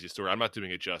 It's a crazy story. I'm not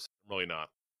doing it justice. I'm really not.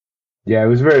 Yeah, it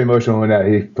was very emotional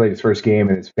when he played his first game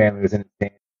and his family was in the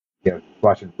stand.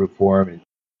 Watching root for him and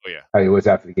how he was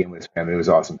after the game with his family. It was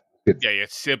awesome. Good. Yeah, he had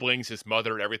siblings, his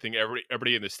mother, and everything.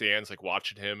 Everybody in the stands like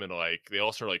watching him, and like they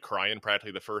all started like crying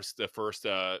practically the first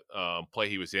play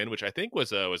he was in, which I think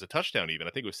was a touchdown. Even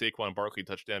I think it was Saquon Barkley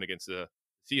touchdown against the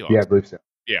Seahawks. Yeah, I believe so.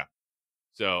 Yeah.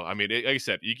 So I mean, like I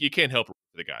said, you can't help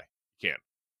the guy. You can't.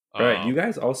 Right. You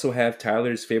guys also have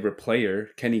Tyler's favorite player,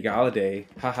 Kenny Galladay.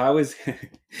 How is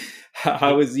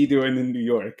he doing in New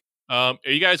York?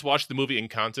 You guys watched the movie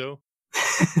Encanto?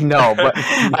 No, but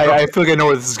I feel like I know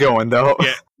where this is going, though.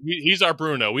 Yeah, he's our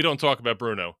Bruno. We don't talk about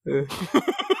Bruno.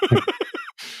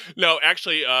 No,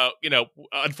 actually,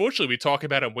 unfortunately, we talk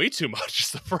about him way too much.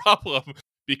 Is the problem,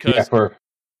 because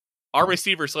our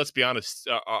receivers, let's be honest,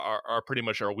 are pretty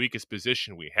much our weakest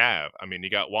position we have. I mean, you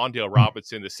got Wan'Dale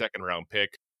Robinson, the second-round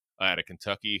pick out of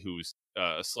Kentucky, who's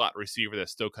a slot receiver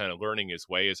that's still kind of learning his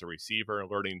way as a receiver and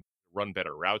learning to run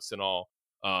better routes and all.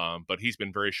 But he's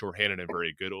been very shorthanded and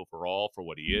very good overall for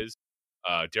what he is.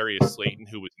 Darius Slayton,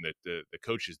 who was in the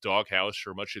coach's doghouse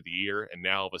for much of the year, and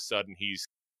now all of a sudden he's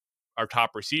our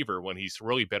top receiver when he's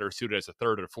really better suited as a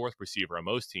third or fourth receiver on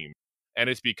most teams. And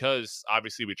it's because,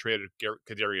 obviously, we traded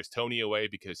Kadarius Toney away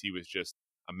because he was just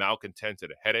a malcontent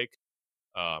and a headache.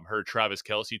 Heard Travis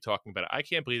Kelce talking about it. I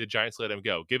can't believe the Giants let him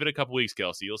go. Give it a couple weeks,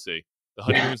 Kelce. You'll see. The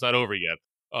honeymoon's not over yet.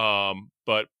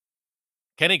 But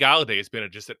Kenny Galladay has been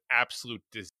just an absolute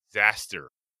disaster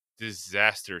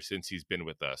since he's been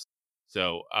with us.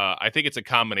 So I think it's a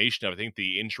combination of, I think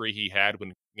the injury he had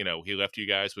when, he left you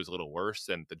guys was a little worse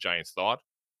than the Giants thought.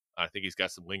 I think he's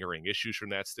got some lingering issues from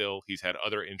that still. He's had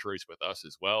other injuries with us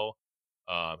as well.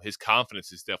 His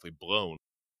confidence is definitely blown.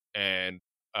 And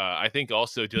I think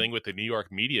also dealing with the New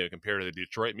York media compared to the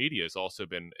Detroit media has also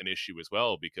been an issue as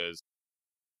well, because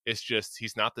it's just,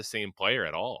 he's not the same player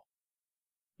at all.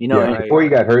 Before he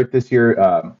got hurt this year,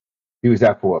 he was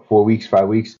out for 5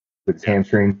 weeks with his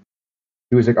hamstring.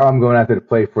 He was like, "Oh, I'm going out there to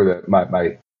play for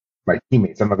my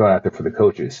teammates. I'm not going out there for the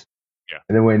coaches." Yeah.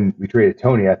 And then when we traded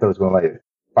Toney, I thought it was going to light a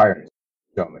fire in his.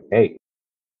 So I'm like, "Hey,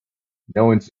 no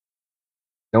one's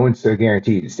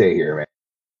guaranteed to stay here, man."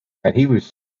 And he was,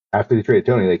 after they traded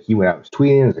Toney, like he went out and was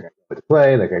tweeting, was like, "I got to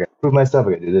play, like I got to prove myself, I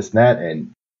got to do this and that,"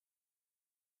 and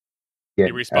he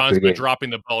responds by dropping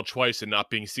the ball twice and not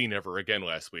being seen ever again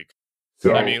last week.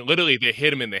 So, I mean, literally, they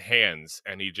hit him in the hands,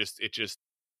 and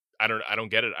I don't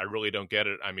get it. I really don't get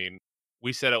it. I mean,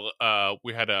 we said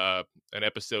we had an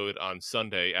episode on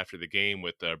Sunday after the game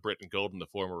with Britton Golden, the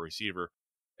former receiver,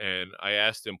 and I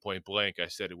asked him point blank. I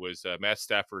said it was Matt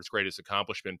Stafford's greatest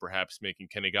accomplishment, perhaps making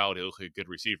Kenny Galladay look like a good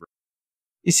receiver.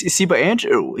 You see, but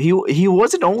Andrew, he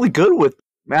wasn't only good with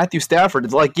Matthew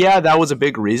Stafford. Like, yeah, that was a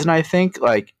big reason, I think.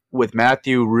 Like, with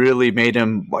Matthew, really made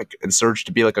him like in surge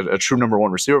to be like a true number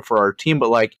one receiver for our team. But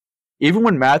like, even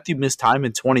when Matthew missed time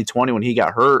in 2020 when he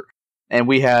got hurt, and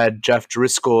we had Jeff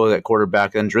Driscoll at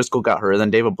quarterback, and Driscoll got hurt, and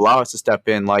then David Blau has to step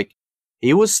in, like,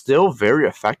 he was still very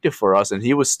effective for us, and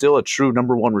he was still a true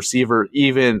number one receiver,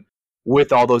 even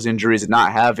with all those injuries and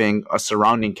not having a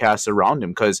surrounding cast around him.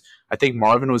 Because I think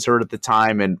Marvin was hurt at the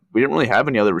time, and we didn't really have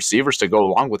any other receivers to go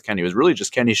along with Kenny. It was really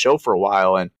just Kenny's show for a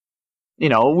while, and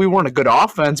we weren't a good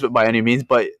offense, but by any means.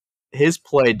 But his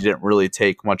play didn't really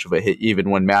take much of a hit, even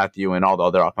when Matthew and all the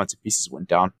other offensive pieces went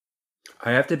down.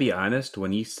 I have to be honest,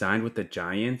 when he signed with the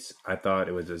Giants, I thought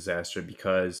it was a disaster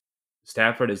because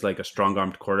Stafford is like a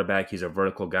strong-armed quarterback. He's a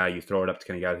vertical guy. You throw it up to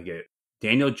kind of guy to get it.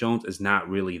 Daniel Jones is not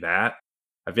really that.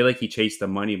 I feel like he chased the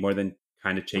money more than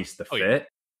kind of chased the fit. Yeah.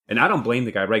 And I don't blame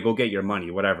the guy, right? Go get your money,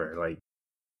 whatever.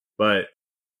 But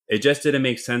it just didn't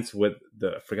make sense with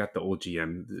I forgot the old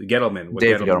GM, Gettleman.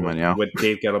 Dave Gettleman, yeah. With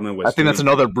Dave Gettleman was I think that's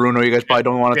another Bruno you guys probably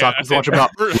don't want to talk so much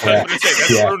about.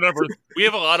 Bruno number. We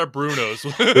have a lot of Brunos.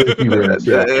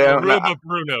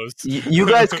 Brunos.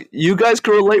 You guys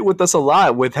can relate with us a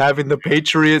lot with having the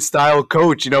Patriot style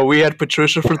coach. We had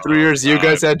Patricia for 3 years. You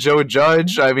guys had Joe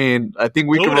Judge. I mean, I think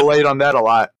we can relate on that a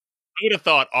lot. I would have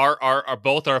thought our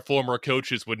both our former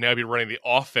coaches would now be running the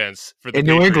offense for the in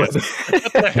Patriots. New England.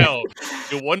 What the hell?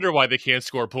 You wonder why they can't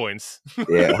score points.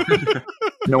 Yeah.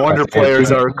 No wonder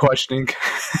players are questioning.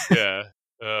 Yeah.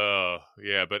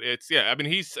 Yeah, but I mean,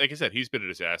 he's, like I said, he's been a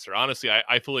disaster. Honestly,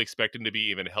 I fully expect him to be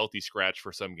even a healthy scratch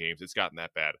for some games. It's gotten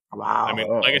that bad. Wow. I mean,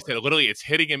 like I said, literally, it's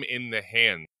hitting him in the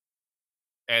hand,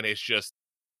 and it's just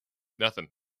nothing.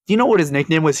 Do you know what his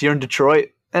nickname was here in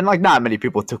Detroit? And not many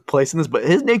people took place in this, but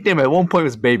his nickname at one point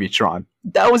was Babytron.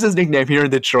 That was his nickname here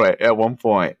in Detroit at one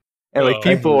point. And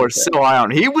people were so high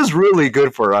on him. He was really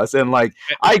good for us. And I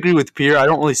agree with Pierre. I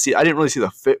didn't really see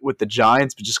the fit with the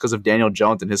Giants, but just because of Daniel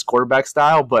Jones and his quarterback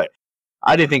style. But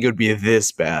I didn't think it would be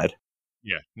this bad.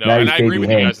 Yeah, no, and I agree with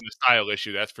you guys on the style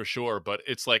issue. That's for sure. But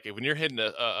it's like when you're hitting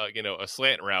a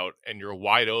slant route and you're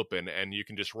wide open and you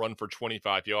can just run for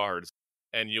 25 yards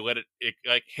and you let it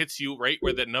hits you right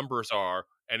where the numbers are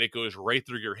and it goes right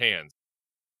through your hands.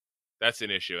 That's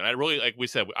an issue. And I really, like we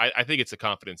said, I think it's a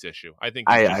confidence issue. I think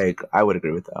I would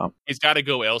agree with that. He's got to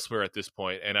go elsewhere at this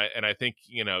point. And I think,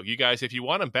 you guys, if you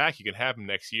want him back, you can have him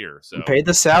next year. So pay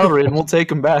the salary and we'll take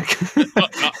him back.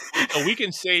 We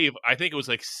can save, I think it was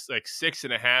like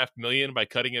 $6.5 million by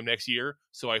cutting him next year.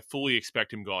 So I fully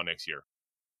expect him gone next year.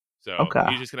 So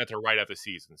he's just going to have to ride out the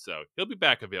season. So he'll be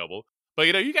back available. But,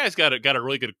 you guys got a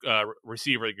really good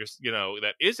receiver,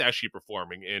 that is actually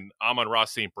performing in Amon-Ra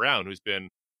St. Brown, who's been,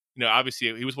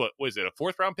 obviously he was, what was it, a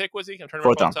 4th round pick, was he? I'm trying to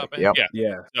remember off the top of my head.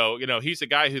 Yeah. So, he's a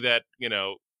guy who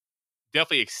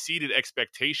definitely exceeded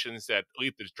expectations that at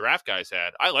least the draft guys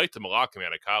had. I liked him a lot coming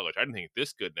out of college. I didn't think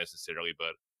this good necessarily,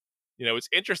 but, what's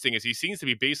interesting is he seems to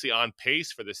be basically on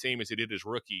pace for the same as he did his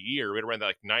rookie year, right around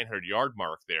that 900-yard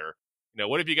mark there.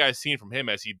 What have you guys seen from him?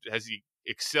 Has he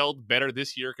excelled better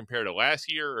this year compared to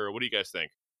last year, or what do you guys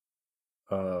think?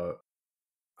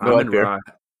 Amon-Ra.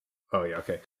 Oh yeah,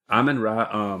 okay.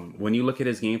 Amon-Ra, when you look at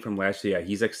his game from last year,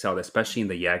 he's excelled, especially in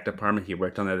the yak department. He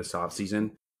worked on that this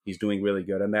offseason. He's doing really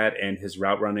good on that, and his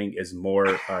route running is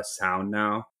more sound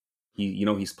now.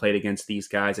 He's played against these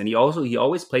guys, and he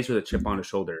always plays with a chip on his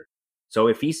shoulder. So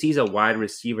if he sees a wide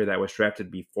receiver that was drafted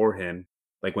before him,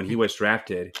 like when he was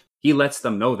drafted, he lets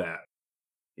them know that.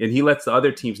 And he lets the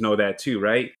other teams know that too,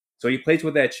 right? So he plays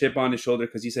with that chip on his shoulder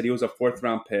because he said he was a 4th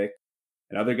round pick.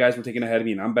 And other guys were taken ahead of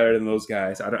me, and I'm better than those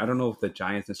guys. I don't know if the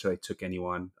Giants necessarily took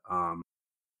anyone.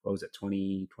 What was it,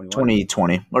 2021?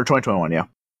 2020 or 2021, yeah.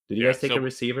 Did you guys take a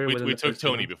receiver? We took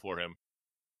Tony before him.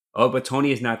 Oh, but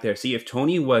Tony is not there. See, if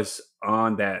Tony was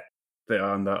on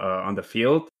the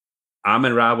field,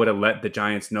 Amon-Ra would have let the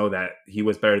Giants know that he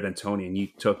was better than Tony, and you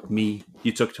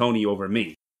took Tony over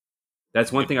me.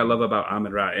 That's one thing I love about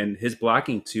Amon-Ra, and his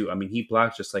blocking too. I mean, he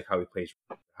blocks just like how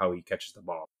he catches the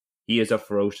ball. He is a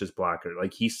ferocious blocker.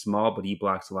 He's small, but he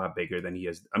blocks a lot bigger than he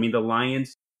is. I mean, the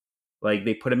Lions,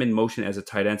 they put him in motion as a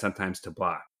tight end sometimes to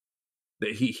block.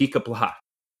 He could block.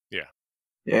 Yeah.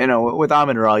 Yeah, with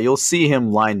Amon-Ra, you'll see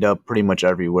him lined up pretty much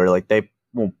everywhere.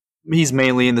 He's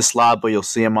mainly in the slot, but you'll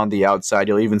see him on the outside.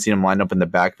 You'll even see him lined up in the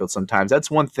backfield sometimes.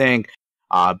 That's one thing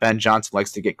Ben Johnson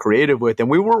likes to get creative with, and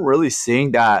we weren't really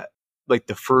seeing that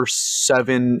the first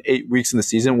 7-8 weeks in the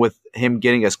season with him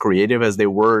getting as creative as they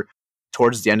were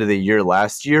towards the end of the year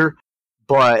last year.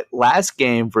 But last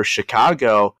game for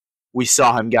Chicago, we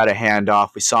saw him get a handoff.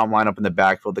 We saw him line up in the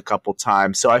backfield a couple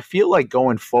times. So I feel like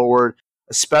going forward,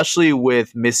 especially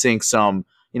with missing some,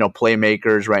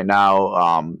 playmakers right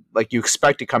now, you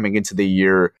expected coming into the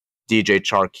year, DJ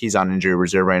Chark, he's on injury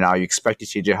reserve right now. You expected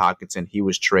TJ Hawkinson, he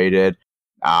was traded.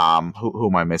 Who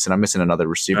am I missing? I'm missing another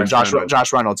receiver.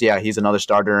 Josh Reynolds. Yeah, he's another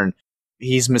starter, and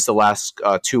he's missed the last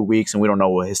 2 weeks, and we don't know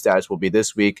what his status will be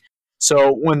this week.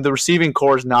 So when the receiving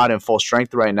core is not in full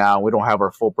strength right now, we don't have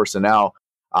our full personnel.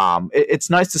 It's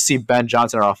nice to see Ben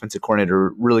Johnson, our offensive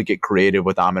coordinator, really get creative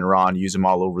with Amon-Ra and use him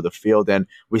all over the field. And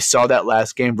we saw that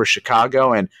last game for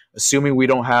Chicago. And assuming we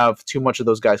don't have too much of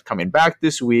those guys coming back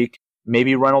this week,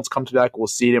 maybe Reynolds comes back. We'll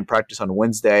see it in practice on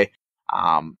Wednesday.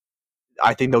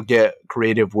 I think they'll get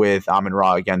creative with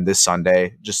Amon-Ra again this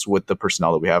Sunday, just with the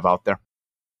personnel that we have out there.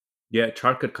 Yeah,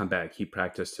 Chark could come back. He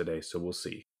practiced today, so we'll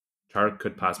see. Chark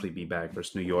could possibly be back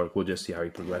versus New York. We'll just see how he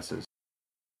progresses.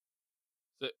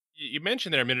 So you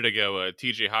mentioned there a minute ago,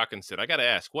 T.J. Hawkinson. I got to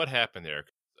ask, what happened there?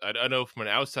 I know from an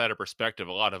outsider perspective,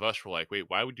 a lot of us were like, wait,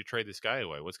 why would you trade this guy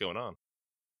away? What's going on?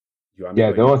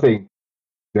 Yeah, the only thing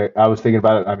that I was thinking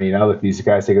about it, I mean, I'll let these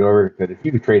guys take it over, but if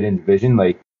you could trade in division,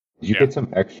 like, did you get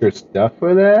some extra stuff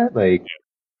for that? Like,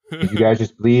 did you guys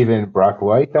just believe in Brock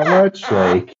White that much?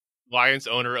 Like, Lions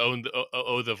owner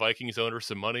owe the Vikings owner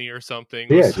some money or something.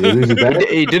 Yeah, dude,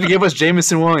 he did give us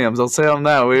Jameson Williams. I'll say on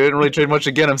that. We didn't really trade much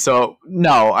to get him. So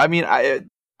no, I mean,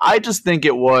 I just think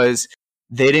it was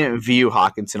they didn't view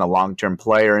Hawkinson a long-term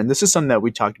player, and this is something that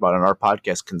we talked about on our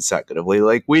podcast consecutively.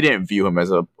 Like, we didn't view him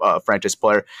as a franchise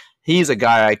player. He's a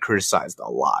guy I criticized a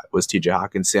lot. Was T.J.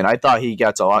 Hawkinson? I thought he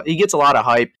gets a lot of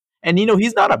hype, and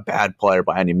he's not a bad player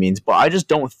by any means, but I just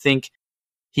don't think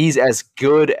he's as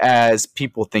good as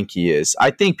people think he is.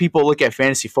 I think people look at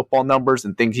fantasy football numbers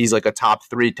and think he's like a top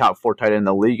 3, top 4 tight end in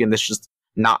the league, and that's just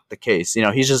not the case.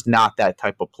 He's just not that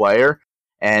type of player.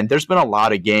 And there's been a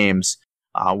lot of games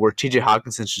where T.J.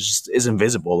 Hawkinson just is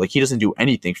invisible. Like, he doesn't do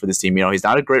anything for this team. He's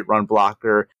not a great run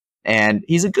blocker, and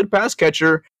he's a good pass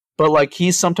catcher, but like,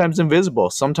 he's sometimes invisible.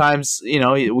 Sometimes, we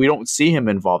don't see him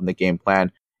involved in the game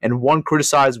plan. And one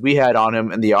criticized we had on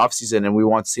him in the offseason and we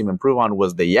want to see him improve on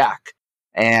was the yak.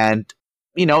 And,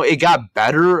 it got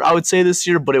better, I would say, this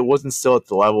year, but it wasn't still at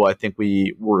the level I think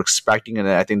we were expecting and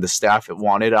I think the staff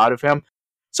wanted out of him.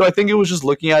 So I think it was just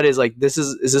looking at it as like,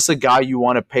 is this a guy you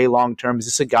want to pay long term? Is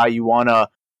this a guy you want to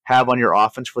have on your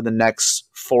offense for the next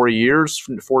 4 years,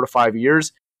 4 to 5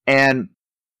 years? And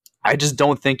I just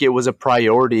don't think it was a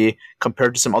priority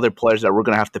compared to some other players that we're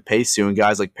going to have to pay soon.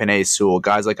 Guys like Penei Sewell,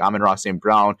 guys like Amon-Ra St.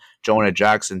 Brown, Jonah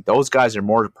Jackson. Those guys are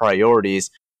more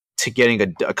priorities to getting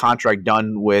a contract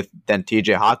done with than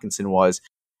TJ Hawkinson was.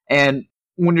 And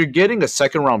when you're getting a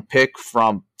second-round pick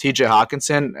from TJ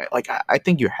Hawkinson, like, I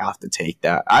think you have to take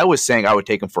that. I was saying I would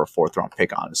take him for a 4th-round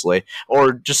pick, honestly,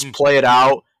 or just play it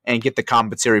out and get the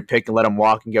compensatory pick and let him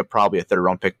walk and get probably a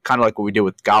 3rd-round pick, kind of like what we did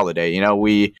with Galladay.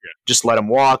 We just let him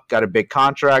walk, got a big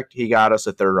contract, he got us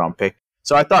a 3rd-round pick.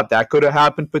 So I thought that could have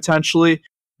happened potentially,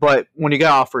 but when you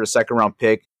got offered a 2nd-round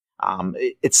pick,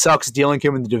 it sucks dealing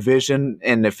him in the division,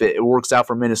 and if it works out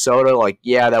for Minnesota, like,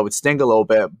 yeah, that would sting a little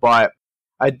bit, but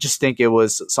I just think it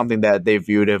was something that they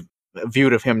viewed of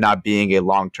him not being a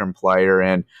long-term player,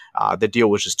 and the deal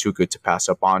was just too good to pass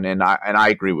up on. And I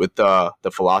agree with the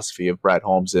philosophy of Brad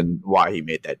Holmes and why he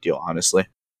made that deal, honestly.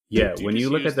 Yeah, when you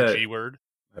look at the G word,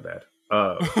 my bad.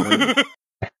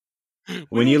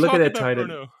 When you look at that tight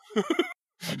end,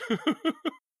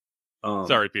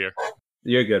 sorry, Pierre.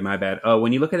 You're good, my bad.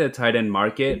 When you look at the tight end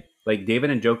market, like, David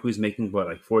Njoku's making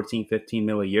like 14, 15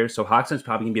 mil a year, so Hawkinson's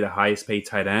probably gonna be the highest paid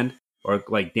tight end, or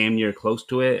like damn near close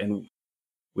to it. And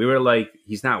we were like,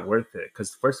 he's not worth it,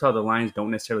 because first of all, the Lions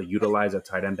don't necessarily utilize a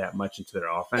tight end that much into their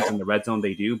offense. In the red zone,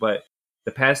 they do, but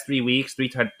the past 3 weeks, three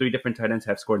different tight ends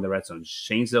have scored in the red zone.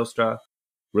 Shane Zylstra,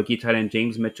 rookie tight end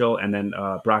James Mitchell, and then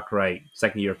Brock Wright,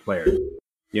 2nd-year player.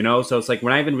 So it's like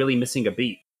we're not even really missing a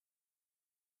beat.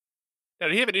 Now,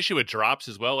 did he have an issue with drops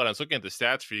as well? When I was looking at the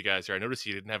stats for you guys here, I noticed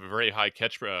he didn't have a very high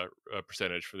catch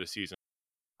percentage for this season.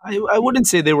 I wouldn't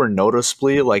say they were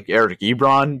noticeably like Eric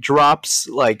Ebron drops.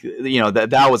 Like,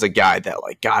 that was a guy that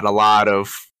like got a lot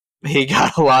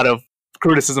of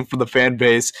criticism from the fan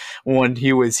base when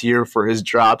he was here for his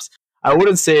drops. I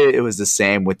wouldn't say it was the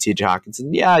same with TJ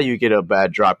Hawkinson. Yeah, you get a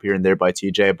bad drop here and there by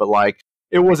TJ, but like,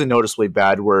 it wasn't noticeably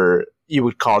bad where you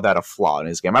would call that a flaw in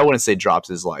his game. I wouldn't say drops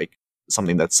is like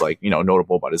something that's like,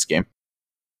 notable about his game.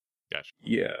 Gotcha.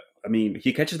 Yeah. I mean,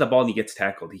 he catches the ball and he gets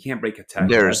tackled. He can't break a tackle.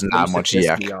 There's not much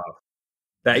yak.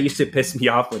 That used to piss me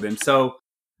off with him. So,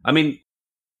 I mean,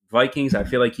 Vikings, I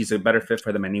feel like he's a better fit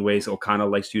for them anyways. O'Connell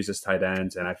likes to use his tight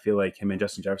ends, and I feel like him and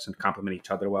Justin Jefferson complement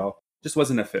each other well. Just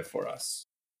wasn't a fit for us.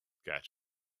 Gotcha.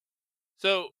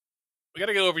 So, we got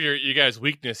to go over you guys'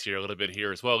 weakness here a little bit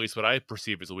here as well, at least what I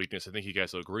perceive as a weakness. I think you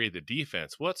guys will agree. The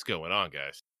defense. What's going on,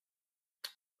 guys?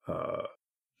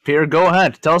 Pierre, go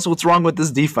ahead. Tell us what's wrong with this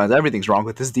defense. Everything's wrong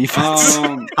with this defense.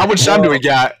 How much time do we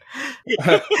got?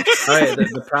 All right.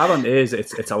 The problem is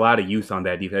it's a lot of youth on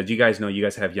that defense. You guys know, you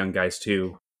guys have young guys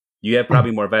too. You have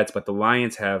probably more vets, but the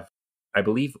Lions have, I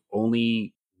believe,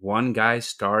 only one guy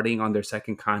starting on their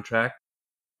 2nd contract,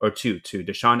 or two.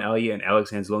 Deshaun Elliott and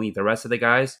Alex Anzalone. The rest of the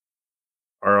guys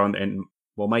are on, and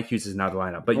Mike Hughes is not the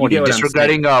lineup. But you get what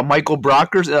disregarding Michael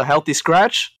Brockers, a healthy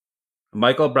scratch.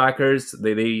 Michael Brockers,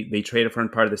 they traded for him,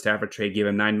 part of the Stafford trade, gave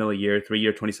him $9 million a year,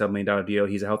 3-year, $27 million deal.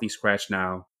 He's a healthy scratch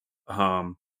now.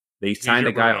 They signed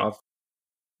a guy off.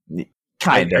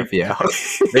 Kind of, yeah.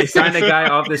 They signed a guy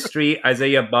off the street,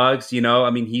 Isaiah Buggs. You know, I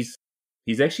mean, he's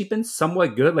actually been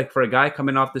somewhat good. Like for a guy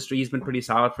coming off the street, he's been pretty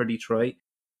solid for Detroit.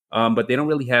 But they don't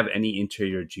really have any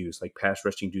interior juice, like pass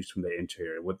rushing juice from the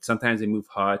interior. Sometimes they move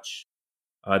Hutch.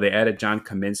 They added John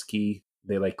Kaminsky.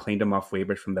 They claimed him off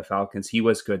waivers from the Falcons. He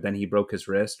was good. Then he broke his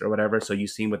wrist or whatever. So you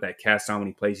see him with that cast on when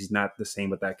he plays. He's not the same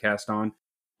with that cast on.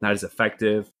 Not as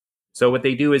effective. So what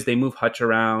they do is they move Hutch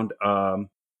around.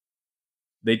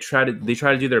 They try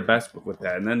to do their best with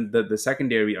that. And then the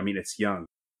secondary, I mean, it's young.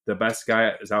 The best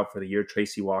guy is out for the year,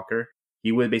 Tracy Walker.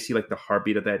 He was basically the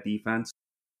heartbeat of that defense.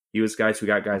 He was guys who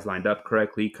got guys lined up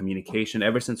correctly, communication.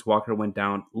 Ever since Walker went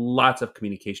down, lots of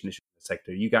communication issues in the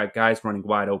sector. You got guys running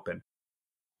wide open.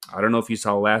 I don't know if you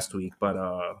saw last week, but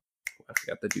I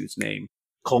forgot the dude's name.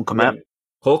 Cole Kmet.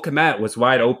 Cole Kmet was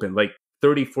wide open,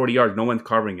 30, 40 yards. No one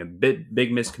covering him. Big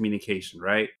miscommunication,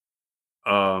 right?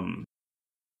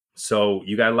 So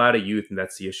you got a lot of youth, and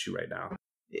that's the issue right now.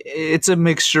 It's a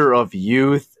mixture of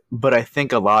youth, but I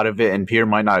think a lot of it, and Peter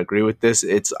might not agree with this,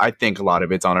 I think a lot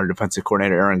of it's on our defensive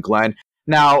coordinator, Aaron Glenn.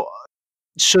 Now,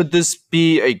 should this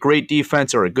be a great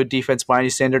defense or a good defense by any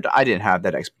standard? I didn't have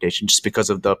that expectation just because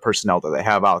of the personnel that they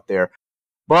have out there.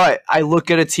 But I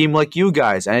look at a team like you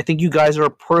guys, and I think you guys are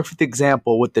a perfect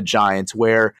example with the Giants,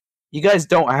 where you guys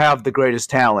don't have the greatest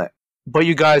talent, but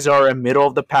you guys are a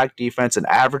middle-of-the-pack defense, an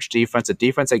average defense, a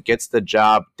defense that gets the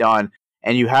job done,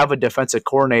 and you have a defensive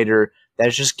coordinator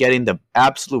that's just getting the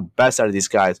absolute best out of these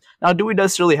guys. Now, do we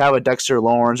necessarily have a Dexter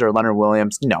Lawrence or Leonard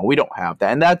Williams? No, we don't have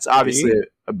that, and that's obviously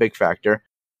a big factor.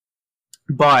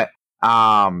 But,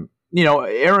 Aaron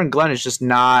Glenn is just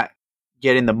not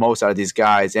getting the most out of these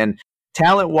guys, and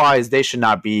talent-wise, they should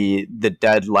not be the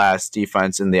dead last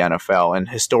defense in the NFL, and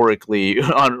historically,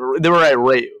 they were at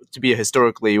rate to be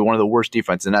historically one of the worst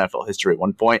defenses in NFL history at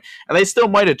one point, and they still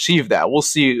might achieve that. We'll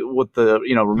see with the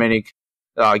remaining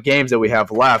games that we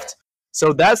have left.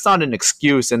 So that's not an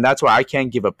excuse, and that's why I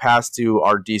can't give a pass to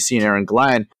our DC and Aaron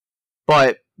Glenn.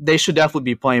 But they should definitely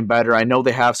be playing better. I know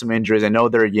they have some injuries. I know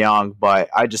they're young, but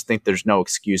I just think there's no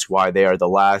excuse why they are the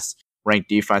last ranked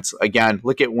defense. Again,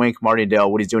 look at Wink Martindale,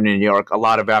 what he's doing in New York. A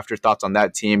lot of afterthoughts on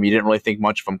that team. You didn't really think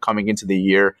much of him coming into the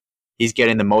year. He's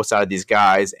getting the most out of these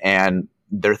guys, and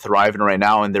they're thriving right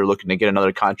now, and they're looking to get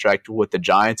another contract with the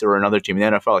Giants or another team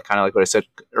in the NFL, kind of like what I said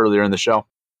earlier in the show.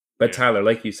 But Tyler,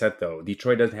 like you said, though,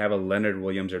 Detroit doesn't have a Leonard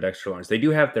Williams or Dexter Lawrence. They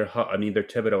do have their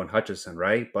Thibodeau and Hutchinson,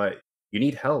 right? But you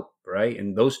need help, right?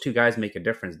 And those two guys make a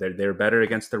difference. They're better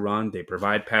against the run. They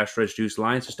provide pass rush juice.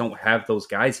 Lions just don't have those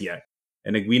guys yet.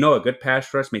 And we know a good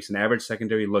pass rush makes an average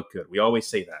secondary look good. We always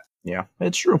say that. Yeah,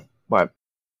 it's true. But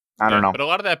I don't know. But a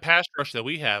lot of that pass rush that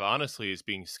we have, honestly, is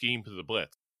being schemed to the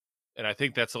blitz. And I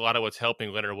think that's a lot of what's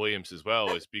helping Leonard Williams as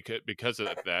well, is because of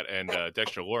that, and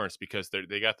Dexter Lawrence, because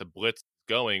they got the blitz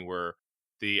going where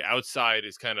the outside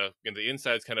is kind of, the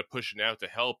inside is kind of pushing out to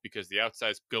help, because the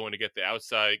outside's going to get the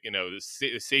outside,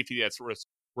 the safety that's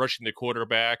rushing the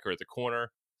quarterback or the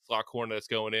slot corner that's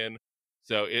going in.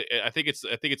 So I think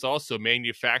it's also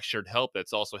manufactured help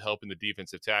that's also helping the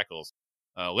defensive tackles.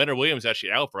 Leonard Williams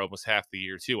actually out for almost half the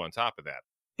year too. On top of that.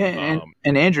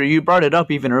 And Andrew, you brought it up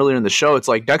even earlier in the show. It's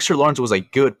like Dexter Lawrence was a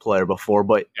good player before,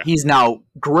 but he's now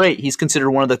great. He's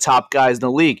considered one of the top guys in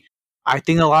the league. I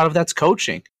think a lot of that's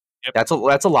coaching. Yep.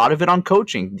 That's a lot of it on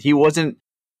coaching. He wasn't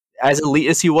as elite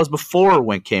as he was before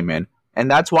Wink came in, and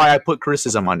that's why I put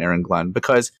criticism on Aaron Glenn,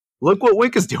 because look what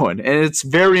Wink is doing, and it's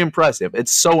very impressive.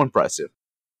 It's so impressive.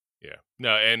 Yeah.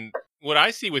 No, and what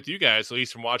I see with you guys, at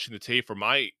least from watching the tape from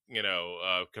my,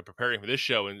 preparing for this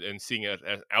show and seeing an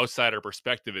outsider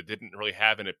perspective, it didn't really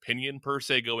have an opinion per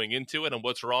se going into it on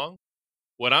what's wrong.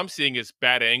 What I'm seeing is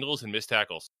bad angles and missed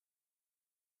tackles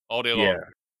all day long.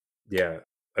 Yeah.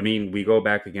 I mean, we go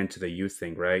back again to the youth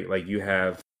thing, right? Like you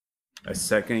have a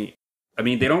second. I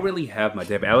mean, they don't really have much.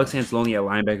 They have Alex Anzalone at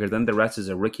linebacker. Then the rest is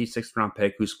a rookie 6th-round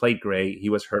pick who's played great. He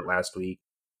was hurt last week.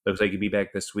 Looks like he'll be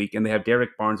back this week. And they have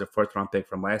Derek Barnes, a 4th-round pick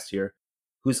from last year,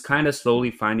 who's kind of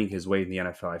slowly finding his way in the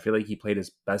NFL. I feel like he played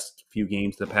his best few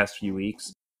games the past few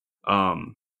weeks.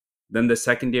 Then the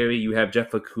secondary, you have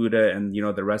Jeff Okudah, and,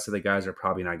 the rest of the guys are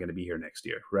probably not going to be here next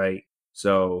year, right?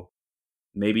 So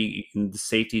maybe in the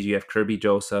safeties, you have Kirby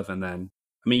Joseph, and then,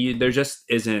 there just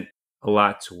isn't a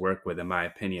lot to work with, in my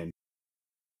opinion.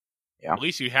 Yeah. At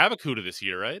least you have Okudah this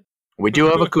year, right? We do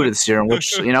have Okudah this year, in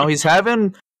which, he's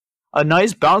having a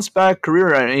nice bounce back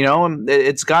career.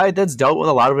 It's a guy that's dealt with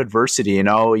a lot of adversity.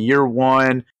 Year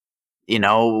one,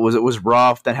 was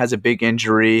rough, then has a big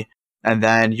injury. And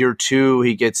then year two,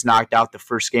 he gets knocked out the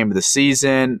first game of the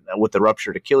season with the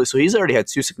ruptured Achilles. So he's already had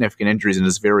 2 significant injuries in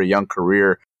his very young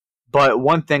career. But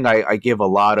one thing I give a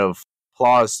lot of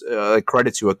applause,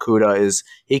 credit to Akuda is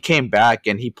he came back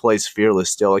and he plays fearless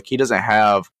still. Like he doesn't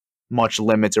have much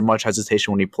limits or much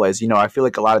hesitation when he plays. I feel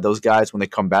like a lot of those guys when they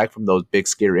come back from those big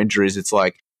scary injuries, it's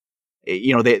like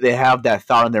they have that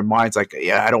thought in their minds like,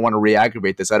 yeah, I don't want to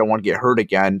re-aggravate this. I don't want to get hurt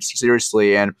again,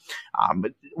 seriously. And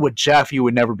with Jeff, you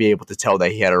would never be able to tell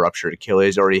that he had a ruptured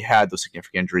Achilles or he had those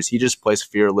significant injuries. He just plays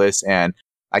fearless, and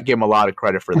I give him a lot of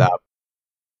credit for that.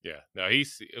 Yeah, no,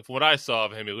 from what I saw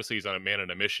of him, it looks like he's on a man on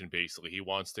a mission. Basically, he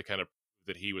wants to kind of prove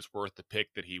that he was worth the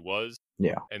pick that he was.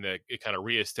 Yeah, and that it kind of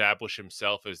reestablish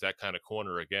himself as that kind of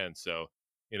corner again. So,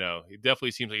 he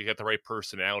definitely seems like he got the right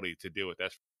personality to do it.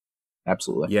 That's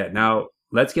absolutely. Yeah. Now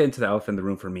let's get into the elephant in the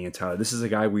room for me and Tyler. This is a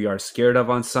guy we are scared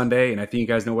of on Sunday, and I think you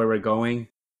guys know where we're going.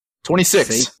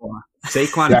 26.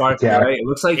 Saquon Barkley, right? It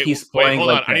looks like he's playing.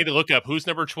 Hold like on, I need to look up who's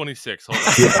number 26. Hold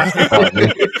on.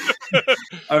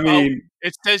 I mean,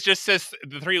 it just says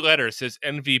the 3 letters says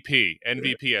MVP.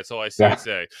 MVP. That's all I see it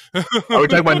say. Are we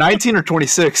talking about 19 or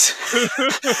 26?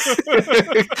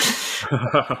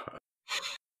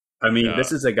 I mean,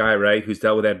 this is a guy, right, who's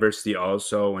dealt with adversity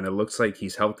also, and it looks like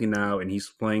he's healthy now, and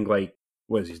he's playing like,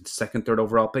 what is he, second, third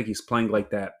overall pick? He's playing like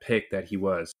that pick that he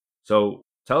was. So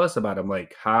tell us about him.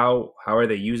 Like, how are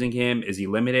they using him? Is he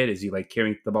limited? Is he like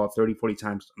carrying the ball 30, 40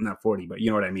 times? Not 40, but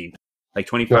you know what I mean. Like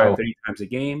 25, 30 times a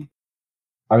game?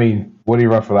 I mean, what did he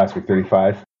run for last week?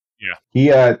 35? Yeah. He,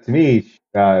 to me,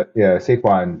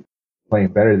 Saquon playing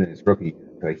better than his rookie.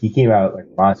 Like, he came out like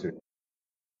a monster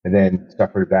and then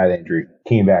suffered a bad injury.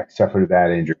 Came back, suffered a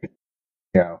bad injury.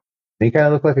 He kind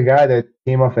of looked like a guy that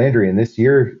came off an injury. And this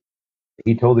year,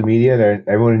 he told the media that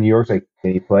everyone in New York's like,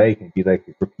 can he play? Can he be like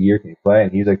his rookie year? Can he play?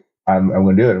 And he's like, I'm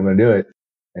going to do it. I'm going to do it.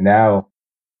 And now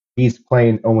he's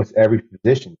playing almost every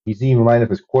position. He's even lined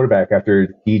up as quarterback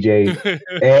after DJ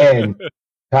and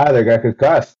Tyler got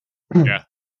concussed. Yeah.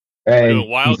 And he's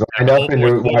lined up in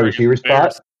the wide receiver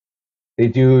spot. They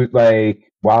do like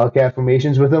wildcat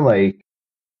formations with him. Like,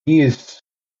 he is,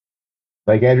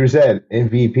 like Andrew said,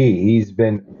 MVP. He's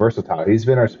been versatile. He's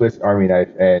been our Swiss Army knife,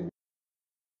 and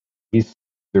he's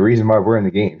the reason why we're in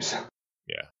the games.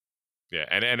 Yeah,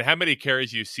 and how many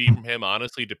carries you see from him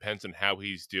honestly depends on how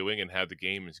he's doing and how the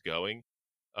game is going.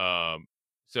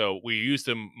 So we used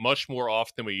him much more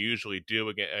often than we usually do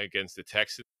against the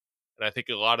Texans, and I think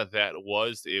a lot of that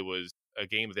was a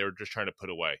game that they were just trying to put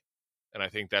away, and I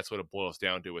think that's what it boils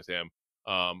down to with him.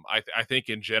 I think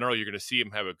in general you're going to see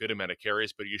him have a good amount of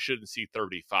carries, but you shouldn't see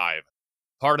 35.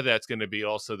 Part of that's going to be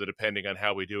also depending on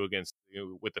how we do against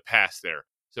with the pass there.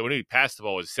 So when he passed the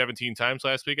ball, was 17 times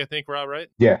last week, I think, Rob, right?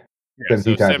 Yeah.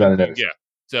 17 times 17, yeah.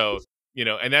 So,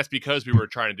 and that's because we were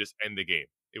trying to just end the game.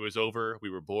 It was over. We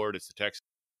were bored. It's the Texans.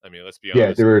 I mean, let's be honest.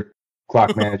 Yeah, they were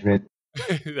clock management.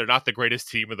 They're not the greatest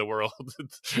team in the world.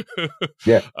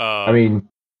 Yeah. I mean,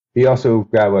 he also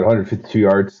got, 152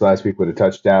 yards last week with a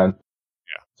touchdown.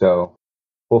 Yeah. So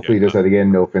hopefully he does that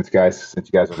again. No offense, guys, since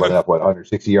you guys are running up,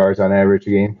 160 yards on average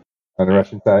a game on the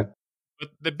rushing side. But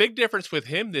the big difference with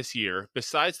him this year,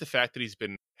 besides the fact that he's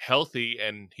been healthy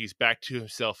and he's back to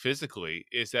himself physically,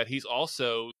 is that he's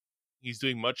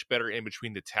doing much better in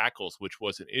between the tackles, which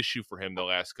was an issue for him the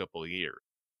last couple of years.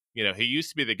 He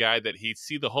used to be the guy that he'd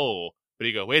see the hole, but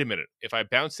he'd go, wait a minute, if I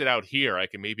bounce it out here, I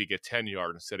can maybe get 10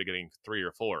 yards instead of getting 3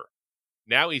 or 4.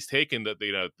 Now he's taking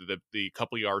the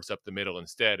couple yards up the middle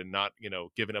instead and not,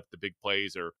 giving up the big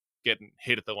plays or getting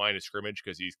hit at the line of scrimmage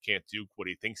because he can't do what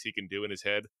he thinks he can do in his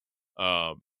head.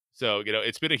 So,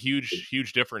 it's been a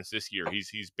huge difference this year.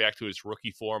 He's back to his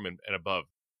rookie form and above,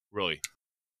 really.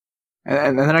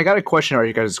 And then I got a question about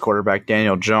you guys' quarterback,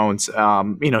 Daniel Jones.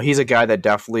 He's a guy that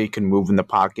definitely can move in the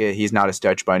pocket. He's not a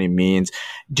stretch by any means.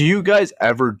 Do you guys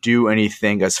ever do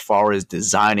anything as far as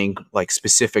designing like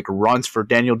specific runs for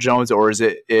Daniel Jones, or is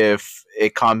it if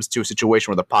it comes to a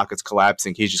situation where the pocket's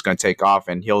collapsing, he's just going to take off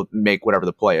and he'll make whatever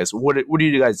the play is? What do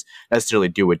you guys necessarily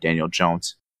do with Daniel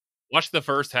Jones? Watch the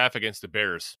first half against the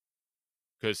Bears,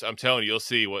 because I'm telling you, you'll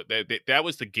see what that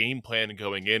was the game plan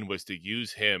going in, was to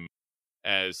use him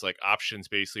as like options,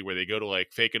 basically, where they go to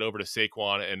like fake it over to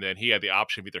Saquon, and then he had the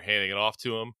option of either handing it off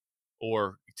to him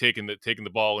or taking the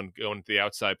ball and going to the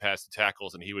outside past the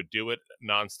tackles, and he would do it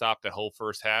nonstop that whole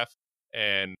first half.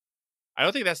 And I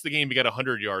don't think that's the game he got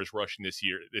 100 yards rushing this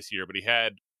year, but he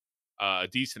had a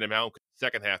decent amount.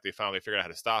 Second half, they finally figured out how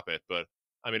to stop it. But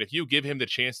I mean, if you give him the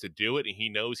chance to do it and he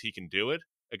knows he can do it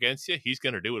against you, he's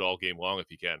going to do it all game long if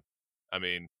he can. I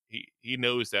mean, he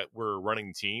knows that we're a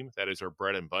running team. That is our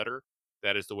bread and butter.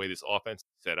 That is the way this offense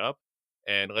is set up.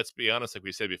 And let's be honest, like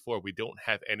we said before, we don't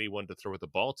have anyone to throw the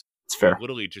ball to. It's fair. We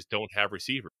literally just don't have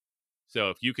receivers. So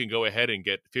if you can go ahead and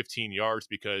get 15 yards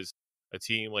because a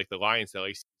team like the Lions that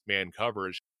likes man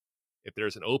coverage, if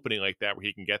there's an opening like that where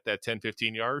he can get that 10,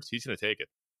 15 yards, he's going to take it.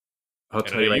 I'll And I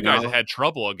tell know you you right guys now. have had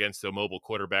trouble against the mobile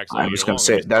quarterbacks all I year was going long. to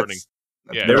say Starting,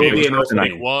 that's there will be James an Winston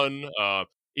opening. week one.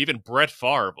 Even Brett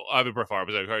Favre. Brett Favre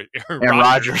was Aaron and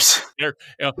Rodgers.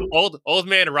 Old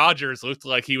man Rodgers looked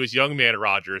like he was young man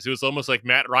Rodgers. It was almost like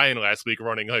Matt Ryan last week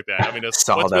running like that. I mean,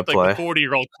 Saw what's that with like the play.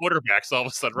 40-year-old quarterbacks all of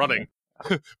a sudden running?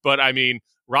 But I mean,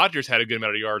 Rodgers had a good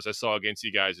amount of yards I saw against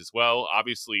you guys as well.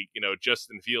 Obviously,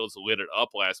 Justin Fields lit it up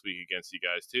last week against you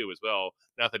guys too as well.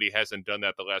 Not that he hasn't done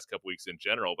that the last couple weeks in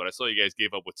general, but I saw you guys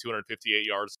gave up with 258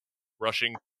 yards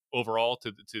rushing overall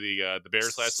to the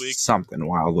Bears last week. Something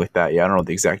wild like that. Yeah, I don't know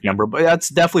the exact number, but that's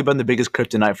definitely been the biggest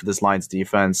kryptonite for this Lions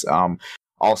defense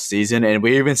all season. And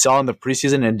we even saw in the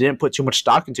preseason and didn't put too much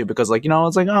stock into it because, like,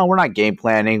 it's like, oh, we're not game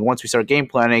planning. Once we start game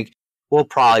planning, we'll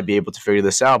probably be able to figure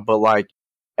this out. But, like,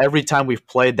 every time we've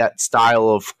played that style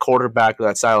of quarterback or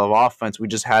that style of offense, we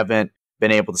just haven't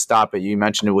been able to stop it. You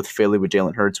mentioned it with Philly with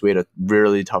Jalen Hurts. We had a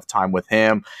really tough time with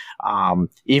him.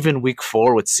 Even week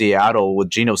 4 with Seattle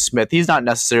with Geno Smith, he's not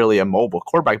necessarily a mobile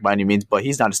quarterback by any means, but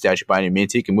he's not a statue by any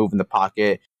means. He can move in the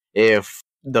pocket if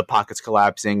the pocket's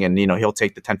collapsing, and he'll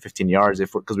take the 10, 15 yards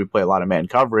because we play a lot of man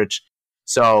coverage.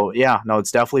 So yeah, no,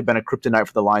 it's definitely been a kryptonite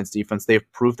for the Lions defense.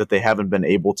 They've proved that they haven't been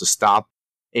able to stop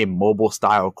a mobile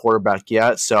style quarterback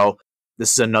yet. So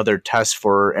this is another test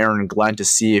for Aaron Glenn to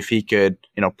see if he could,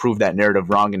 prove that narrative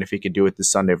wrong and if he could do it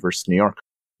this Sunday versus New York.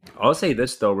 I'll say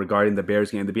this, though, regarding the Bears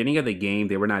game. At the beginning of the game,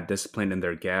 they were not disciplined in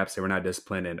their gaps. They were not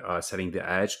disciplined in setting the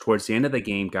edge. Towards the end of the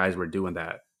game, guys were doing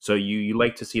that. So you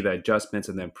like to see the adjustments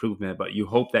and the improvement, but you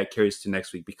hope that carries to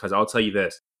next week because I'll tell you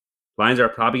this. Lions are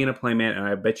probably going to play man, and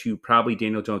I bet you probably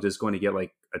Daniel Jones is going to get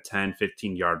like a 10,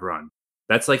 15-yard run.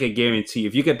 That's like a guarantee.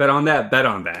 If you could bet on that, bet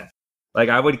on that. Like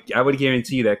I would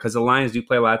guarantee you that because the Lions do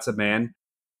play lots of man.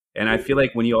 And I feel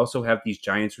like when you also have these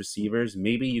Giants receivers,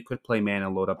 maybe you could play man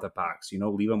and load up the box,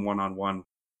 leave them one-on-one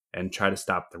and try to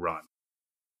stop the run.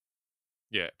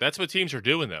 Yeah, that's what teams are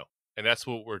doing, though. And that's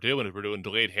what we're doing. We're doing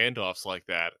delayed handoffs like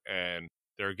that. And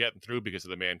they're getting through because of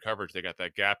the man coverage. They got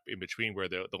that gap in between where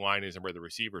the line is and where the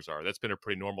receivers are. That's been a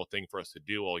pretty normal thing for us to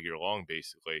do all year long,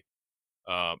 basically.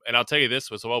 And I'll tell you this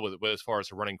as well with as far as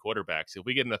the running quarterbacks. If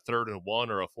we get in a 3rd and 1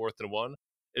 or a 4th and 1,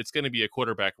 it's going to be a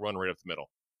quarterback run right up the middle.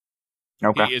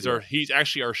 Okay. He's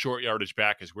actually our short yardage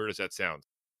back, as weird as that sounds.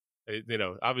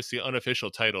 Obviously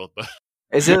unofficial title, but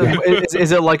is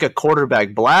it like a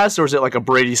quarterback blast or is it like a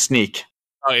Brady sneak?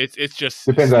 It's just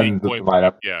depends on the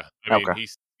lineup. Yeah, I mean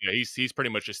he's pretty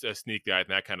much just a sneak guy and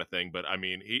that kind of thing. But I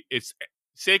mean,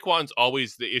 Saquon's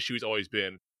always the issue's always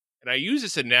been, and I use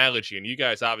this analogy, and you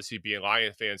guys obviously being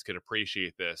Lion fans could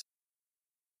appreciate this.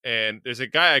 And there's a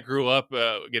guy I grew up,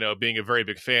 being a very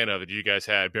big fan of that you guys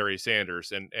had, Barry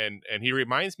Sanders. And he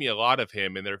reminds me a lot of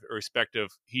him in the respect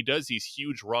of he does these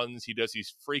huge runs. He does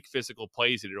these freak physical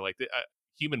plays that are like the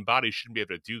human body shouldn't be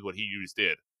able to do what he just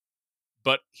did.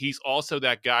 But he's also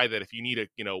that guy that if you need a,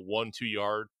 1-2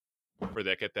 yard for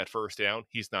get that first down,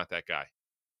 he's not that guy.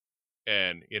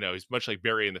 And, he's much like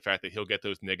Barry in the fact that he'll get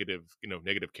those negative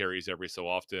carries every so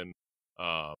often,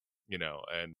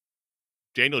 and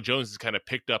Daniel Jones has kind of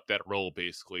picked up that role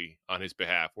basically on his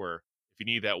behalf where if you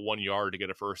need that 1 yard to get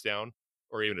a first down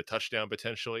or even a touchdown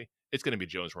potentially, it's going to be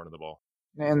Jones running the ball.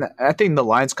 And I think the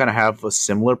Lions kind of have a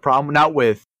similar problem, not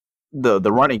with the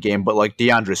running game, but like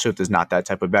DeAndre Swift is not that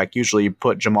type of back. Usually you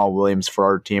put Jamal Williams for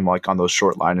our team like on those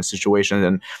short line of situations.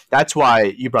 And that's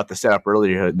why you brought the stat up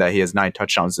earlier that he has 9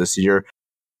 touchdowns this year.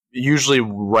 Usually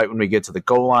right when we get to the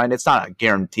goal line, it's not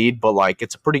guaranteed, but like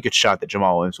it's a pretty good shot that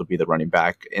Jamal Williams will be the running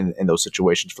back in those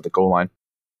situations for the goal line.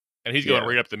 And he's going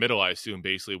right up the middle, I assume,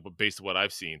 basically, based on what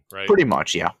I've seen, right? Pretty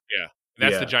much, yeah. Yeah. And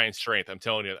that's the Giants' strength. I'm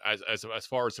telling you, as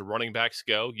far as the running backs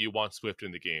go, you want Swift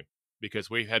in the game because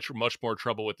we've had much more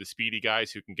trouble with the speedy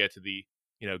guys who can get to the,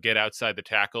 get outside the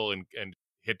tackle and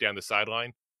hit down the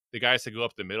sideline. The guys that go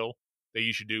up the middle, they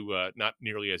usually do not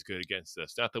nearly as good against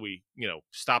us. Not that we,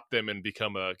 stop them and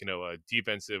become a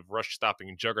defensive rush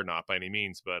stopping juggernaut by any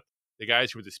means, but the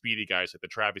guys who are the speedy guys, like the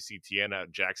Travis Etienne out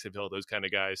in Jacksonville, those kind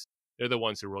of guys, they're the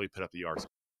ones who really put up the yards.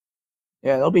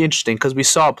 Yeah, that'll be interesting because we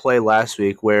saw a play last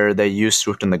week where they used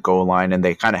Swift in the goal line and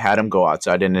they kind of had him go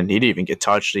outside and he didn't even get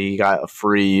touched. He got a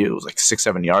free, it was like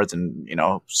 6-7 yards and,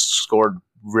 scored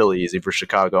really easy for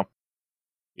Chicago.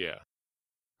 Yeah.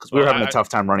 Because we were having a tough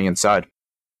time running inside.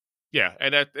 Yeah,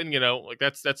 and that's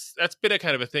been a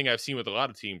kind of a thing I've seen with a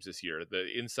lot of teams this year. The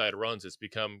inside runs, it's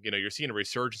become, you're seeing a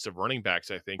resurgence of running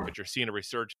backs, I think, but you're seeing a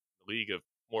resurgence in the league of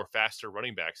more faster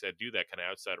running backs that do that kind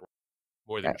of outside run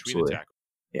more than between the tackles.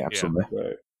 Yeah, absolutely.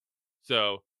 Right.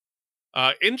 So,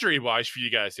 Injury-wise for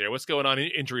you guys there, what's going on in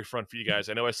injury front for you guys?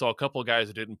 I know I saw a couple of guys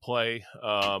that didn't play,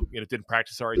 didn't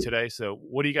practice today. So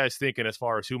what are you guys thinking as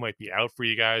far as who might be out for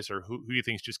you guys, or who you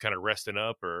think's just kind of resting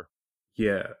up? Or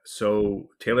Yeah, so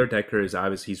Taylor Decker is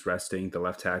obviously he's resting, the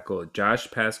left tackle. Josh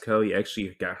Pascal, he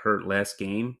actually got hurt last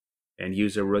game, and he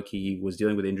was a rookie. He was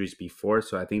dealing with injuries before,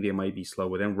 so I think they might be slow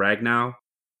with him. Ragnow,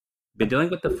 been dealing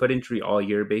with the foot injury all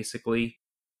year, basically.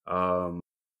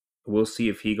 We'll see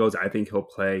if he goes. I think he'll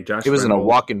play. Josh He was in a Reynolds,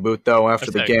 walking boot, though,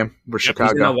 after the game for he's in a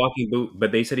Chicago. walking boot,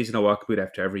 but they said he's in a walking boot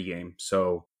after every game,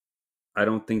 so I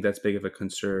don't think that's big of a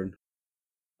concern.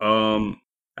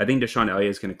 I think Deshaun Elliott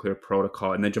is going to clear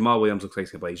protocol, and then Jamal Williams looks like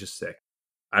he's going to play. He's just sick.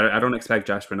 I don't expect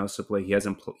Josh Reynolds to play. He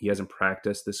hasn't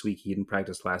practiced this week. He didn't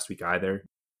practice last week either.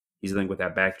 He's dealing with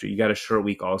that back injury. You got a short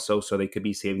week also, so they could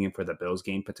be saving him for the Bills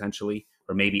game potentially,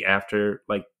 or maybe after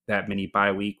like that mini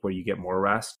bye week where you get more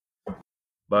rest.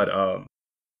 But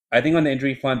I think on the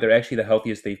injury front, they're actually the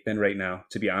healthiest they've been right now,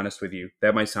 to be honest with you.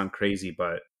 That might sound crazy,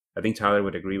 but I think Tyler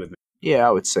would agree with me. Yeah,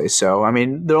 I would say so. I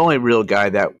mean, the only real guy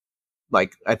that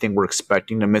I think we're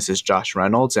expecting to miss is Josh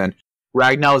Reynolds, and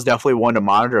Ragnow is definitely one to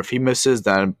monitor. If he misses,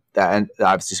 then that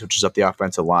obviously switches up the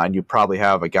offensive line. You probably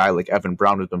have a guy like Evan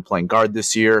Brown who's been playing guard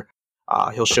this year.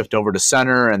 He'll shift over to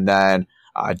center, and then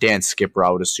Dan Skipper, I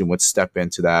would assume, would step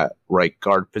into that right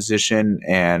guard position,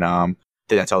 and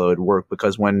that's how it would work,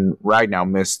 because when Ragnow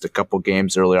missed a couple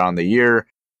games earlier on in the year,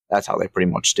 that's how they pretty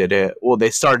much did it. Well, they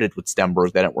started with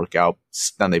Stenberg. That didn't work out.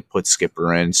 Then they put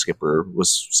Skipper in. Skipper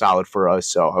was solid for us.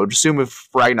 So I would assume if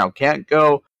Ragnow can't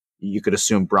go, you could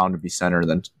assume Brown would be center and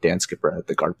then Dan Skipper at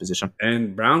the guard position.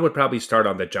 And Brown would probably start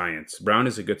on the Giants. Brown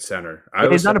is a good center.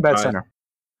 He's not a bad center.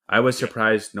 I was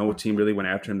surprised no team really went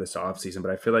after him this offseason,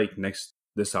 but I feel like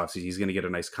this offseason he's going to get a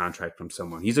nice contract from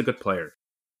someone. He's a good player.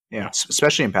 Yeah,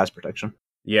 especially in pass protection.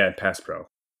 Yeah, in pass pro.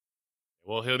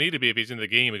 Well, he'll need to be if he's in the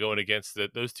game and going against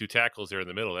those two tackles there in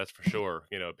the middle. That's for sure.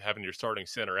 Having your starting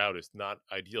center out is not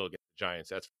ideal against the Giants.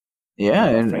 That's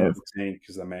and Frank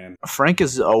is the man. Frank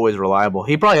is always reliable.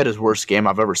 He probably had his worst game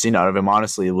I've ever seen out of him.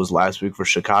 Honestly, it was last week for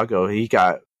Chicago. He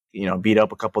got beat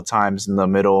up a couple times in the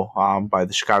middle by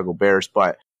the Chicago Bears,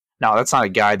 but no, that's not a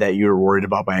guy that you're worried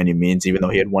about by any means. Even though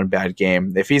he had one bad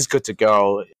game, if he's good to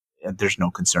go, there's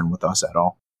no concern with us at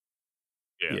all.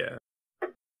 Yeah.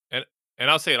 And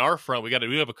I'll say in our front, we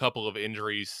have a couple of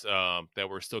injuries that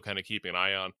we're still kind of keeping an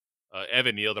eye on.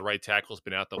 Evan Neal, the right tackle, has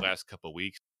been out the last couple of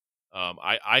weeks.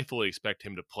 I fully expect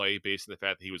him to play based on the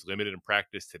fact that he was limited in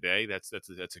practice today. That's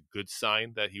a good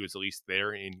sign that he was at least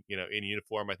there in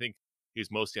uniform. I think he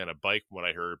was mostly on a bike from what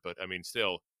I heard, but I mean,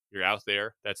 still, you're out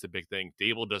there. That's the big thing.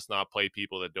 Dable does not play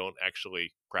people that don't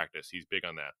actually practice. He's big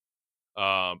on that.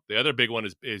 The other big one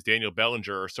is Daniel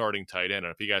Bellinger, our starting tight end.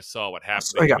 And if you guys saw what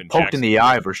happened, he got poked in the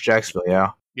eye versus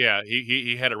Jacksonville. Yeah,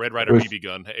 he had a Red Ryder BB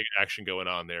gun action going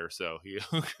on there. So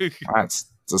that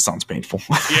sounds painful.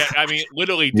 Yeah, I mean,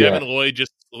 literally, Devin Lloyd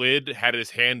just slid, had his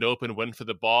hand open, went for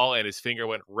the ball, and his finger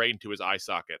went right into his eye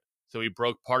socket. So he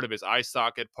broke part of his eye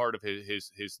socket, part of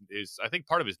his I think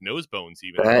part of his nose bones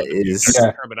even. That is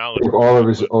terminology. All of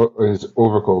his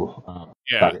orbital.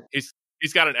 Yeah,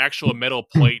 he's got an actual metal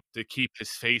plate to keep his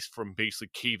face from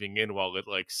basically caving in while it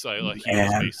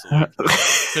heals basically.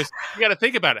 Because you got to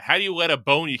think about it. How do you let a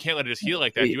bone? You can't let it just heal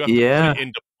like that. You have to put it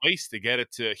into place to get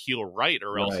it to heal right,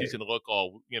 or else he's going to look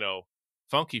all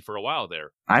funky for a while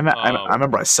there. I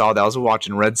remember I saw that. I was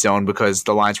watching Red Zone because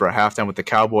the Lions were at halftime with the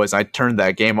Cowboys. I turned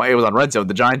that game. It was on Red Zone.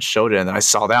 The Giants showed it, and then I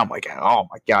saw that. I'm like, oh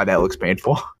my god, that looks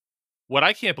painful. What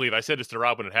I can't believe, I said this to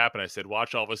Rob when it happened. I said,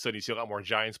 watch, all of a sudden you see a lot more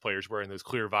Giants players wearing those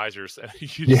clear visors.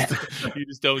 You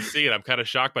just don't see it. I'm kind of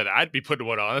shocked by that. I'd be putting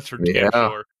one on. That's for damn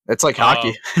sure. It's like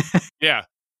hockey. Yeah.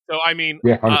 So, I mean,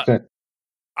 100%.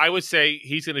 I would say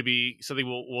he's going to be something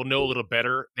we'll know a little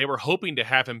better. They were hoping to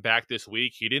have him back this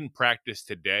week. He didn't practice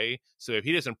today. So if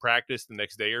he doesn't practice the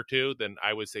next day or two, then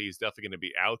I would say he's definitely going to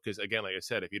be out. Because, again, like I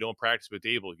said, if you don't practice with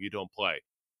Dable, you don't play.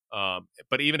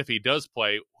 But even if he does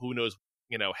play, who knows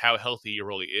how healthy he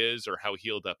really is or how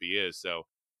healed up he is. So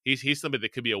he's somebody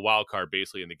that could be a wild card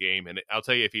basically in the game. And I'll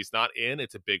tell you, if he's not in,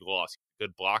 it's a big loss.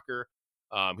 Good blocker.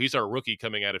 He's our rookie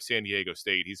coming out of San Diego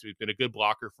State. He's been a good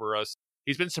blocker for us.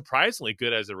 He's been surprisingly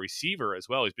good as a receiver as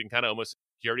well. He's been kind of almost a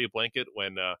security blanket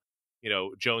when,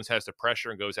 Jones has the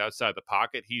pressure and goes outside the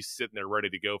pocket. He's sitting there ready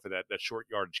to go for that short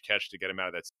yardage catch to get him out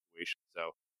of that situation.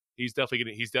 So he's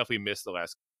definitely missed the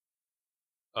last.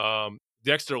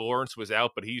 Dexter Lawrence was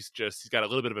out, but he's got a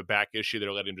little bit of a back issue.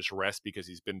 They're letting him just rest because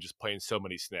he's been just playing so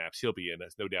many snaps. He'll be in.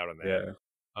 There's no doubt on that.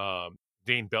 Yeah.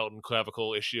 Dane Belton,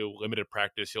 clavicle issue, limited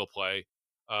practice. He'll play.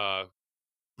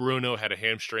 Bruno had a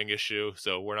hamstring issue,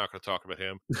 so we're not going to talk about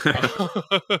him.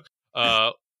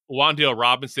 Wan'Dale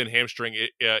Robinson hamstring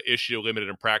issue, limited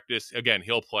in practice. Again,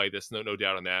 he'll play. There's no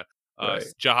doubt on that. Right.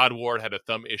 Jahad Ward had a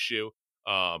thumb issue.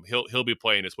 He'll be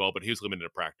playing as well, but he was limited in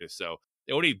practice. So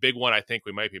the only big one I think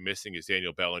we might be missing is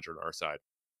Daniel Bellinger on our side.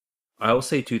 I will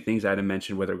say two things I hadn't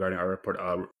mentioned with regarding our report.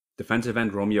 Defensive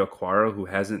end Romeo Aquaro,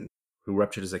 who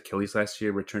ruptured his Achilles last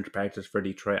year, returned to practice for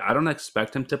Detroit. I don't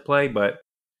expect him to play, but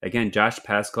again, Josh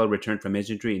Pascal returned from his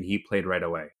injury and he played right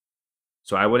away.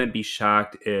 So I wouldn't be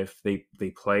shocked if they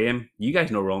play him. You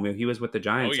guys know Romeo. He was with the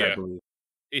Giants, I believe.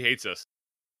 He hates us.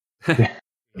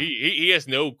 he has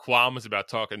no qualms about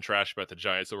talking trash about the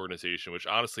Giants organization, which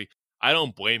honestly, I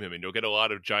don't blame him. And you'll get a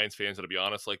lot of Giants fans that'll be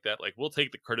honest like that. Like, we'll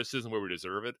take the criticism where we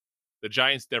deserve it. The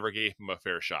Giants never gave him a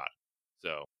fair shot.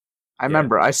 So I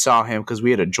remember I saw him because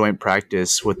we had a joint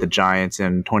practice with the Giants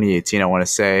in 2018, I want to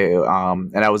say.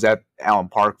 And I was at Allen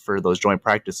Park for those joint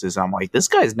practices. I'm like, this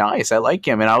guy's nice. I like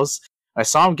him. And I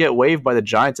saw him get waived by the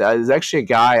Giants. There's actually a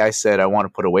guy I said I want to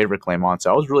put a waiver claim on.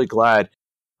 So I was really glad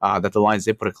that the Lions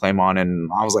did put a claim on. And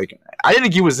I was like, I didn't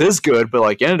think he was this good, but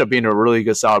like ended up being a really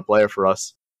good, solid player for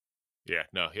us. Yeah,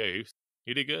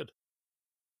 he did good.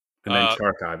 And then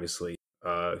Chark, obviously.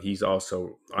 He's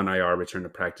also on IR, return to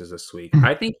practice this week.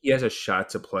 I think he has a shot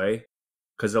to play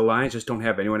because the Lions just don't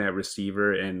have anyone at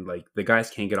receiver, and like the guys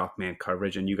can't get off man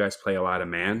coverage, and you guys play a lot of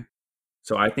man.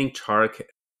 So I think Chark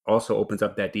also opens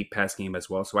up that deep pass game as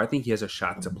well. So I think he has a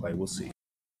shot to play. We'll see.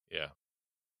 Yeah.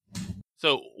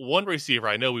 So one receiver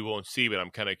I know we won't see, but I'm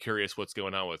kind of curious what's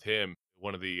going on with him.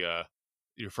 One of the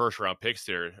your first round picks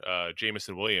there,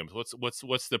 Jameson Williams.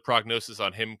 What's the prognosis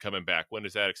on him coming back? When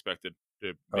is that expected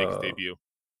to make his debut?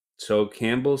 So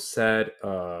Campbell said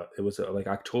it was like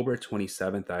October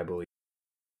 27th, I believe.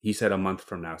 He said a month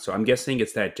from now. So I'm guessing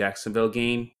it's that Jacksonville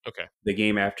game. Okay. The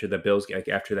game after the Bills, like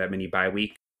after that mini bye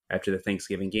week, after the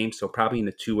Thanksgiving game. So probably in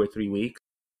the 2 or 3 weeks.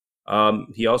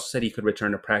 He also said he could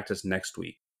return to practice next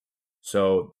week.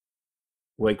 So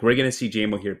like we're going to see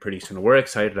JMO here pretty soon. We're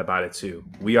excited about it too.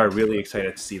 We are really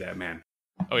excited to see that man.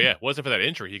 Oh yeah. Wasn't for that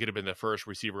injury, he could have been the first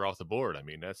receiver off the board. I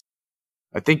mean,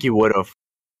 I think he would have.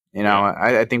 You know,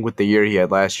 I think with the year he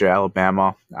had last year,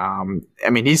 Alabama, I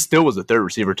mean, he still was the third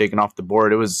receiver taken off the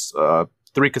board. It was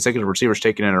 3 consecutive receivers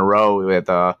taken in a row with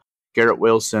Garrett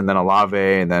Wilson, then Olave,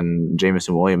 and then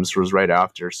Jameson Williams was right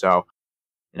after. So,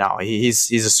 you know, he's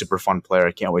a super fun player.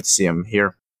 I can't wait to see him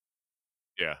here.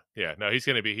 Yeah. No, he's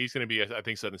gonna be I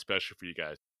think something special for you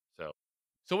guys. So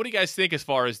what do you guys think as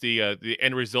far as the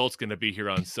end result's gonna be here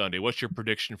on Sunday? What's your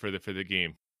prediction for the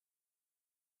game?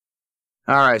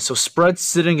 All right, so spread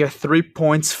sitting at 3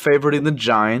 points favoring the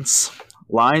Giants.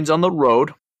 Lions on the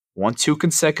road, 1-2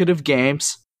 consecutive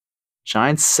games.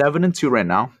 Giants 7-2 right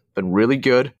now, been really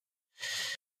good.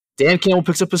 Dan Campbell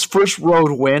picks up his first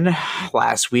road win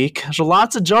last week. There's a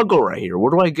lot to juggle right here. Where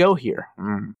do I go here?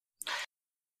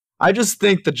 I just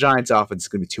think the Giants offense is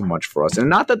going to be too much for us.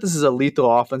 And not that this is a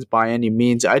lethal offense by any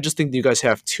means. I just think you guys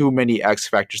have too many X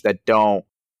factors that don't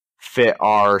fit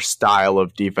our style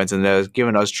of defense. And that has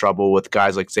given us trouble with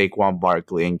guys like Saquon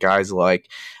Barkley and guys like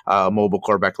mobile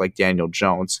quarterback like Daniel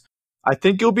Jones. I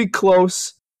think it'll be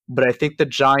close, but I think the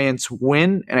Giants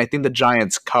win, and I think the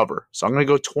Giants cover. So I'm going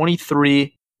to go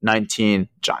 23-19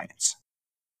 Giants.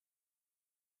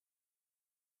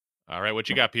 All right, what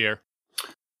you got, Pierre?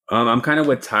 I'm kind of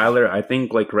with Tyler. I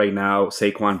think like right now,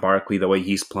 Saquon Barkley, the way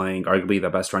he's playing, arguably the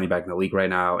best running back in the league right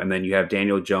now. And then you have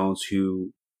Daniel Jones,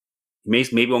 who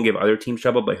maybe won't give other teams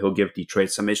trouble, but he'll give Detroit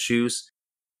some issues.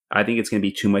 I think it's going to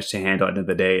be too much to handle at the end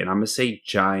of the day. And I'm going to say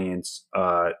Giants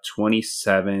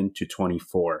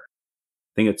 27-24. I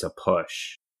think it's a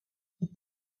push.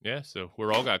 Yeah, so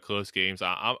we're all got close games.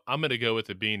 I'm going to go with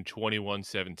it being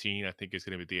 21-17. I think it's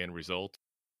going to be the end result.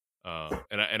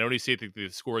 And I only see the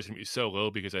score is going to be so low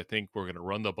because I think we're going to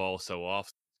run the ball so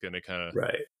often. It's going to kind of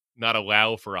not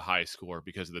allow for a high score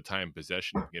because of the time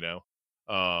possession, you know.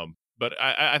 But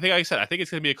I think, like I said, I think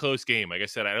it's going to be a close game. Like I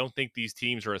said, I don't think these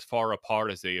teams are as far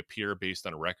apart as they appear based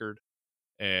on record.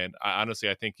 And honestly,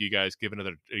 I think you guys give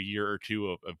another a year or two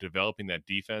of developing that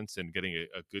defense and getting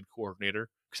a good coordinator.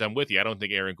 Because I'm with you. I don't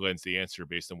think Aaron Glenn's the answer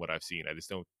based on what I've seen. I just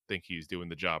don't think he's doing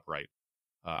the job right.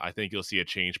 I think you'll see a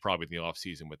change probably in the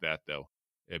offseason with that, though,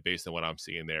 based on what I'm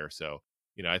seeing there. So,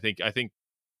 you know, I think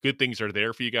good things are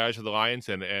there for you guys for the Lions.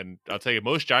 And I'll tell you,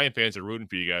 most Giant fans are rooting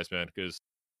for you guys, man, because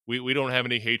we don't have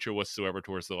any hatred whatsoever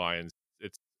towards the Lions.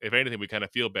 It's, if anything, we kind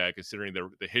of feel bad considering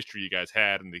the history you guys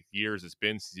had and the years it's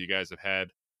been since you guys have had,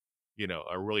 you know,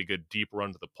 a really good deep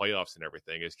run to the playoffs and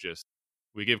everything. It's just,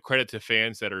 we give credit to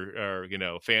fans that are you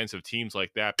know, fans of teams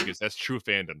like that, because that's true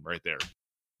fandom right there.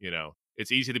 You know,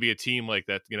 it's easy to be a team like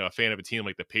that, you know, a fan of a team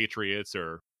like the Patriots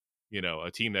or,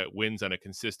 a team that wins on a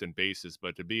consistent basis,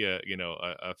 but to be a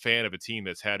fan of a team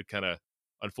that's had kind of,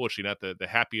 unfortunately, not the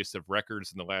happiest of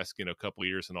records in the last, couple of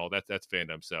years and all that, that's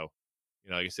fandom. So,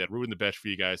 like I said, rooting the best for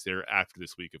you guys there after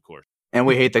this week, of course. And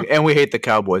we hate the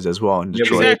Cowboys as well in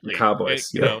Detroit. Exactly.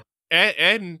 Cowboys.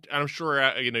 And I'm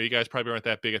sure, you guys probably aren't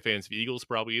that big of fans of Eagles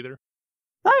probably either.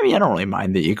 I mean, I don't really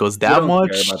mind the Eagles that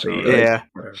much. Yeah.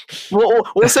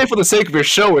 We'll say for the sake of your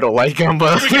show, we don't like them,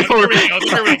 but There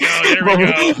we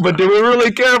go. But do we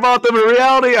really care about them in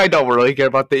reality? I don't really care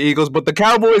about the Eagles, but the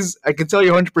Cowboys, I can tell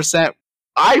you 100%.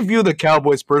 I view the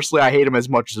Cowboys personally. I hate them as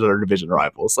much as their division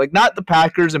rivals. Like, not the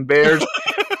Packers and Bears,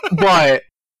 but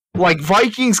like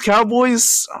Vikings,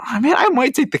 Cowboys. I mean, I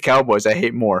might take the Cowboys. I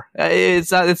hate more.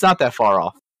 It's not that far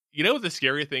off. You know what the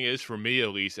scary thing is for me, at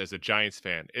least as a Giants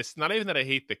fan? It's not even that I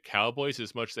hate the Cowboys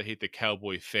as much as I hate the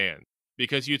Cowboy fan.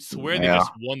 Because you'd swear they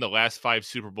just won the last 5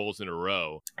 Super Bowls in a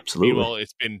row. Absolutely. Meanwhile,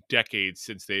 it's been decades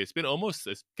since it's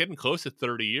getting close to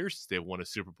 30 years since they've won a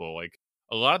Super Bowl. Like,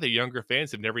 a lot of the younger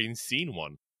fans have never even seen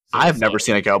one. So I've never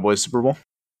seen a Cowboys Super Bowl.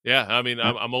 Yeah, I mean,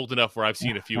 I'm old enough where I've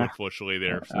seen a few, unfortunately,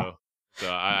 there. So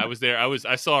I was there.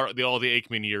 I saw all the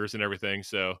Aikman years and everything.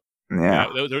 So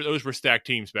those were stacked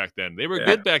teams back then. They were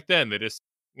good back then. They just,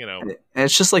 And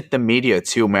it's just like the media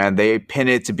too, man. They pin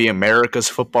it to be America's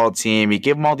football team. You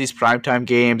give them all these primetime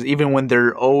games, even when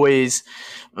they're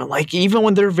even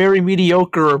when they're very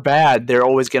mediocre or bad, they're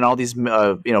always getting all these,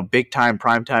 big time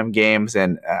primetime games,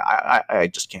 and I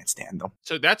just can't stand them.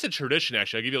 So that's a tradition,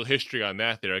 actually. I'll give you a little history on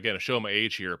that there. Again, I'll show my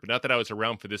age here, but not that I was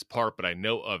around for this part, but I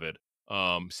know of it.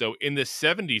 So in the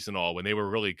 70s and all, when they were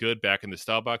really good back in the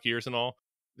Staubach years and all,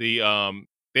 a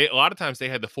lot of times they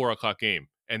had the 4:00 game,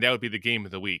 and that would be the game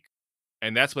of the week.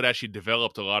 And that's what actually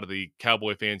developed a lot of the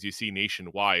Cowboy fans you see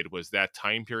nationwide, was that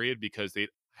time period, because they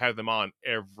have them on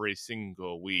every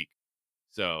single week.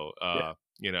 So,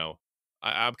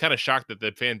 I'm kind of shocked that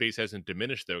the fan base hasn't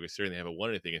diminished, though, considering they haven't won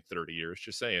anything in 30 years.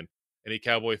 Just saying. Any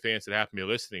Cowboy fans that happen to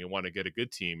be listening and want to get a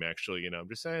good team, actually, I'm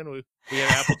just saying we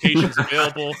have applications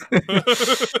available.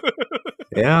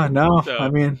 Yeah, no, so, I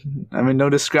mean, no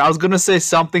discretion. I was gonna say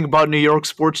something about New York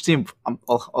sports team.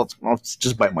 I'll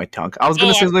just bite my tongue. I was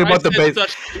gonna say something about the baseball.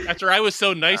 After I was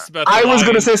so nice about. I was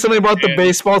gonna say something about the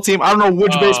baseball team. I don't know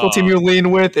which baseball team you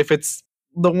lean with. If it's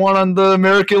the one on the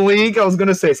American League, I was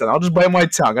gonna say something. I'll just bite my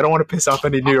tongue. I don't want to piss off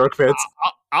any New York fans.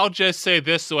 I'll just say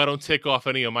this so I don't tick off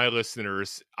any of my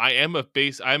listeners. I am a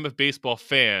baseball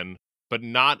fan, but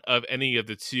not of any of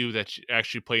the two that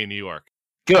actually play in New York.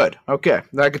 Good. Okay.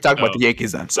 Then I can talk about the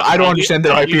Yankees then. So I don't understand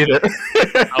their hype either.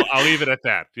 I'll leave it at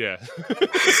that. Yeah.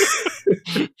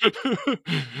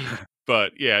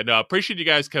 But yeah, no, I appreciate you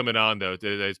guys coming on, though.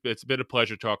 It's been a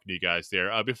pleasure talking to you guys there.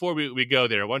 Before we go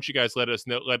there, why don't you guys let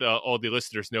all the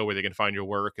listeners know where they can find your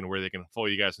work and where they can follow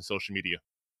you guys on social media.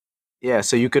 Yeah,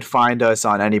 so you could find us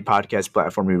on any podcast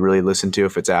platform you really listen to,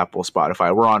 if it's Apple,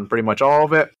 Spotify. We're on pretty much all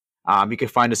of it. You can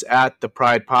find us at The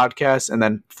Pride Podcast. And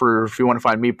then if you want to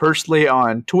find me personally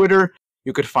on Twitter,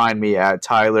 you could find me at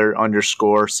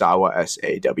Tyler_Sawa,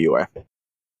 SAWA.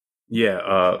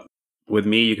 Yeah, with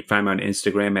me, you can find me on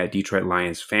Instagram at Detroit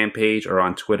Lions fan page, or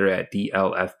on Twitter at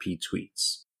DLFP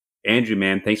Tweets. Andrew,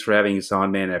 man, thanks for having us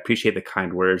on, man. I appreciate the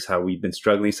kind words, how we've been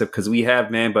struggling stuff, because we have,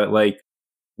 man, but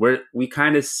we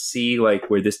kind of see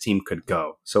where this team could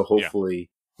go. So hopefully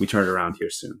we turn it around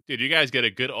here soon. Dude, you guys get a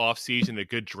good offseason, a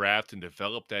good draft, and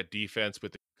develop that defense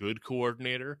with a good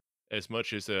coordinator, as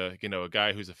much as a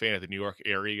guy who's a fan of the New York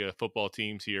area football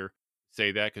teams here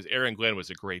say that, because Aaron Glenn was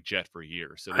a great Jet for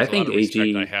years. So there's a lot of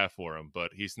respect I have for him,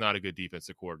 but he's not a good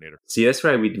defensive coordinator. See, that's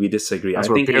right. We disagree. I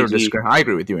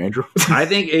agree with you, Andrew. I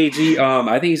think AG,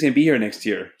 I think he's going to be here next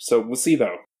year. So we'll see,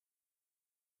 though.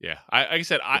 Yeah, like I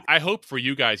said, I hope for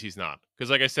you guys he's not.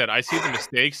 Because like I said, I see the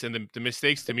mistakes, and the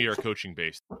mistakes to me are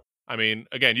coaching-based. I mean,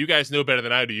 again, you guys know better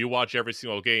than I do. You watch every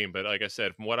single game. But like I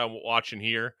said, from what I'm watching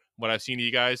here, what I've seen of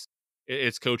you guys,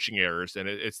 it's coaching errors, and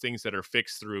it's things that are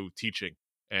fixed through teaching.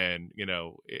 And,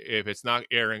 if it's not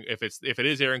Aaron, if it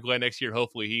is Aaron Glenn next year,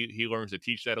 hopefully he learns to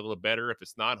teach that a little better. If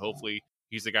it's not, hopefully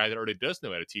he's the guy that already does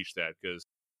know how to teach that. Because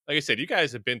like I said, you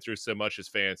guys have been through so much as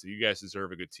fans, and you guys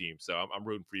deserve a good team. So I'm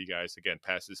rooting for you guys again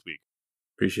past this week.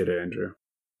 Appreciate it, Andrew.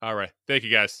 All right. Thank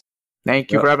you, guys.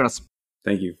 Thank you for having us.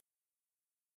 Thank you.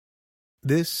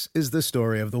 This is the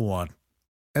story of the one.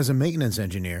 As a maintenance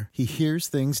engineer, he hears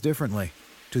things differently.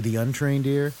 To the untrained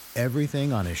ear,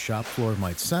 everything on his shop floor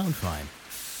might sound fine,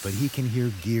 but he can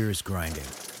hear gears grinding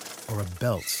or a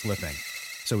belt slipping.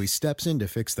 So he steps in to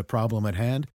fix the problem at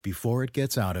hand before it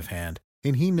gets out of hand.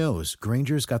 And he knows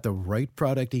Grainger's got the right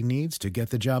product he needs to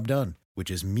get the job done, which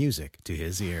is music to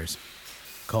his ears.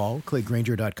 Call, click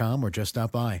Grainger.com, or just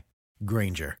stop by.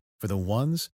 Grainger, for the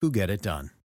ones who get it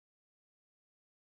done.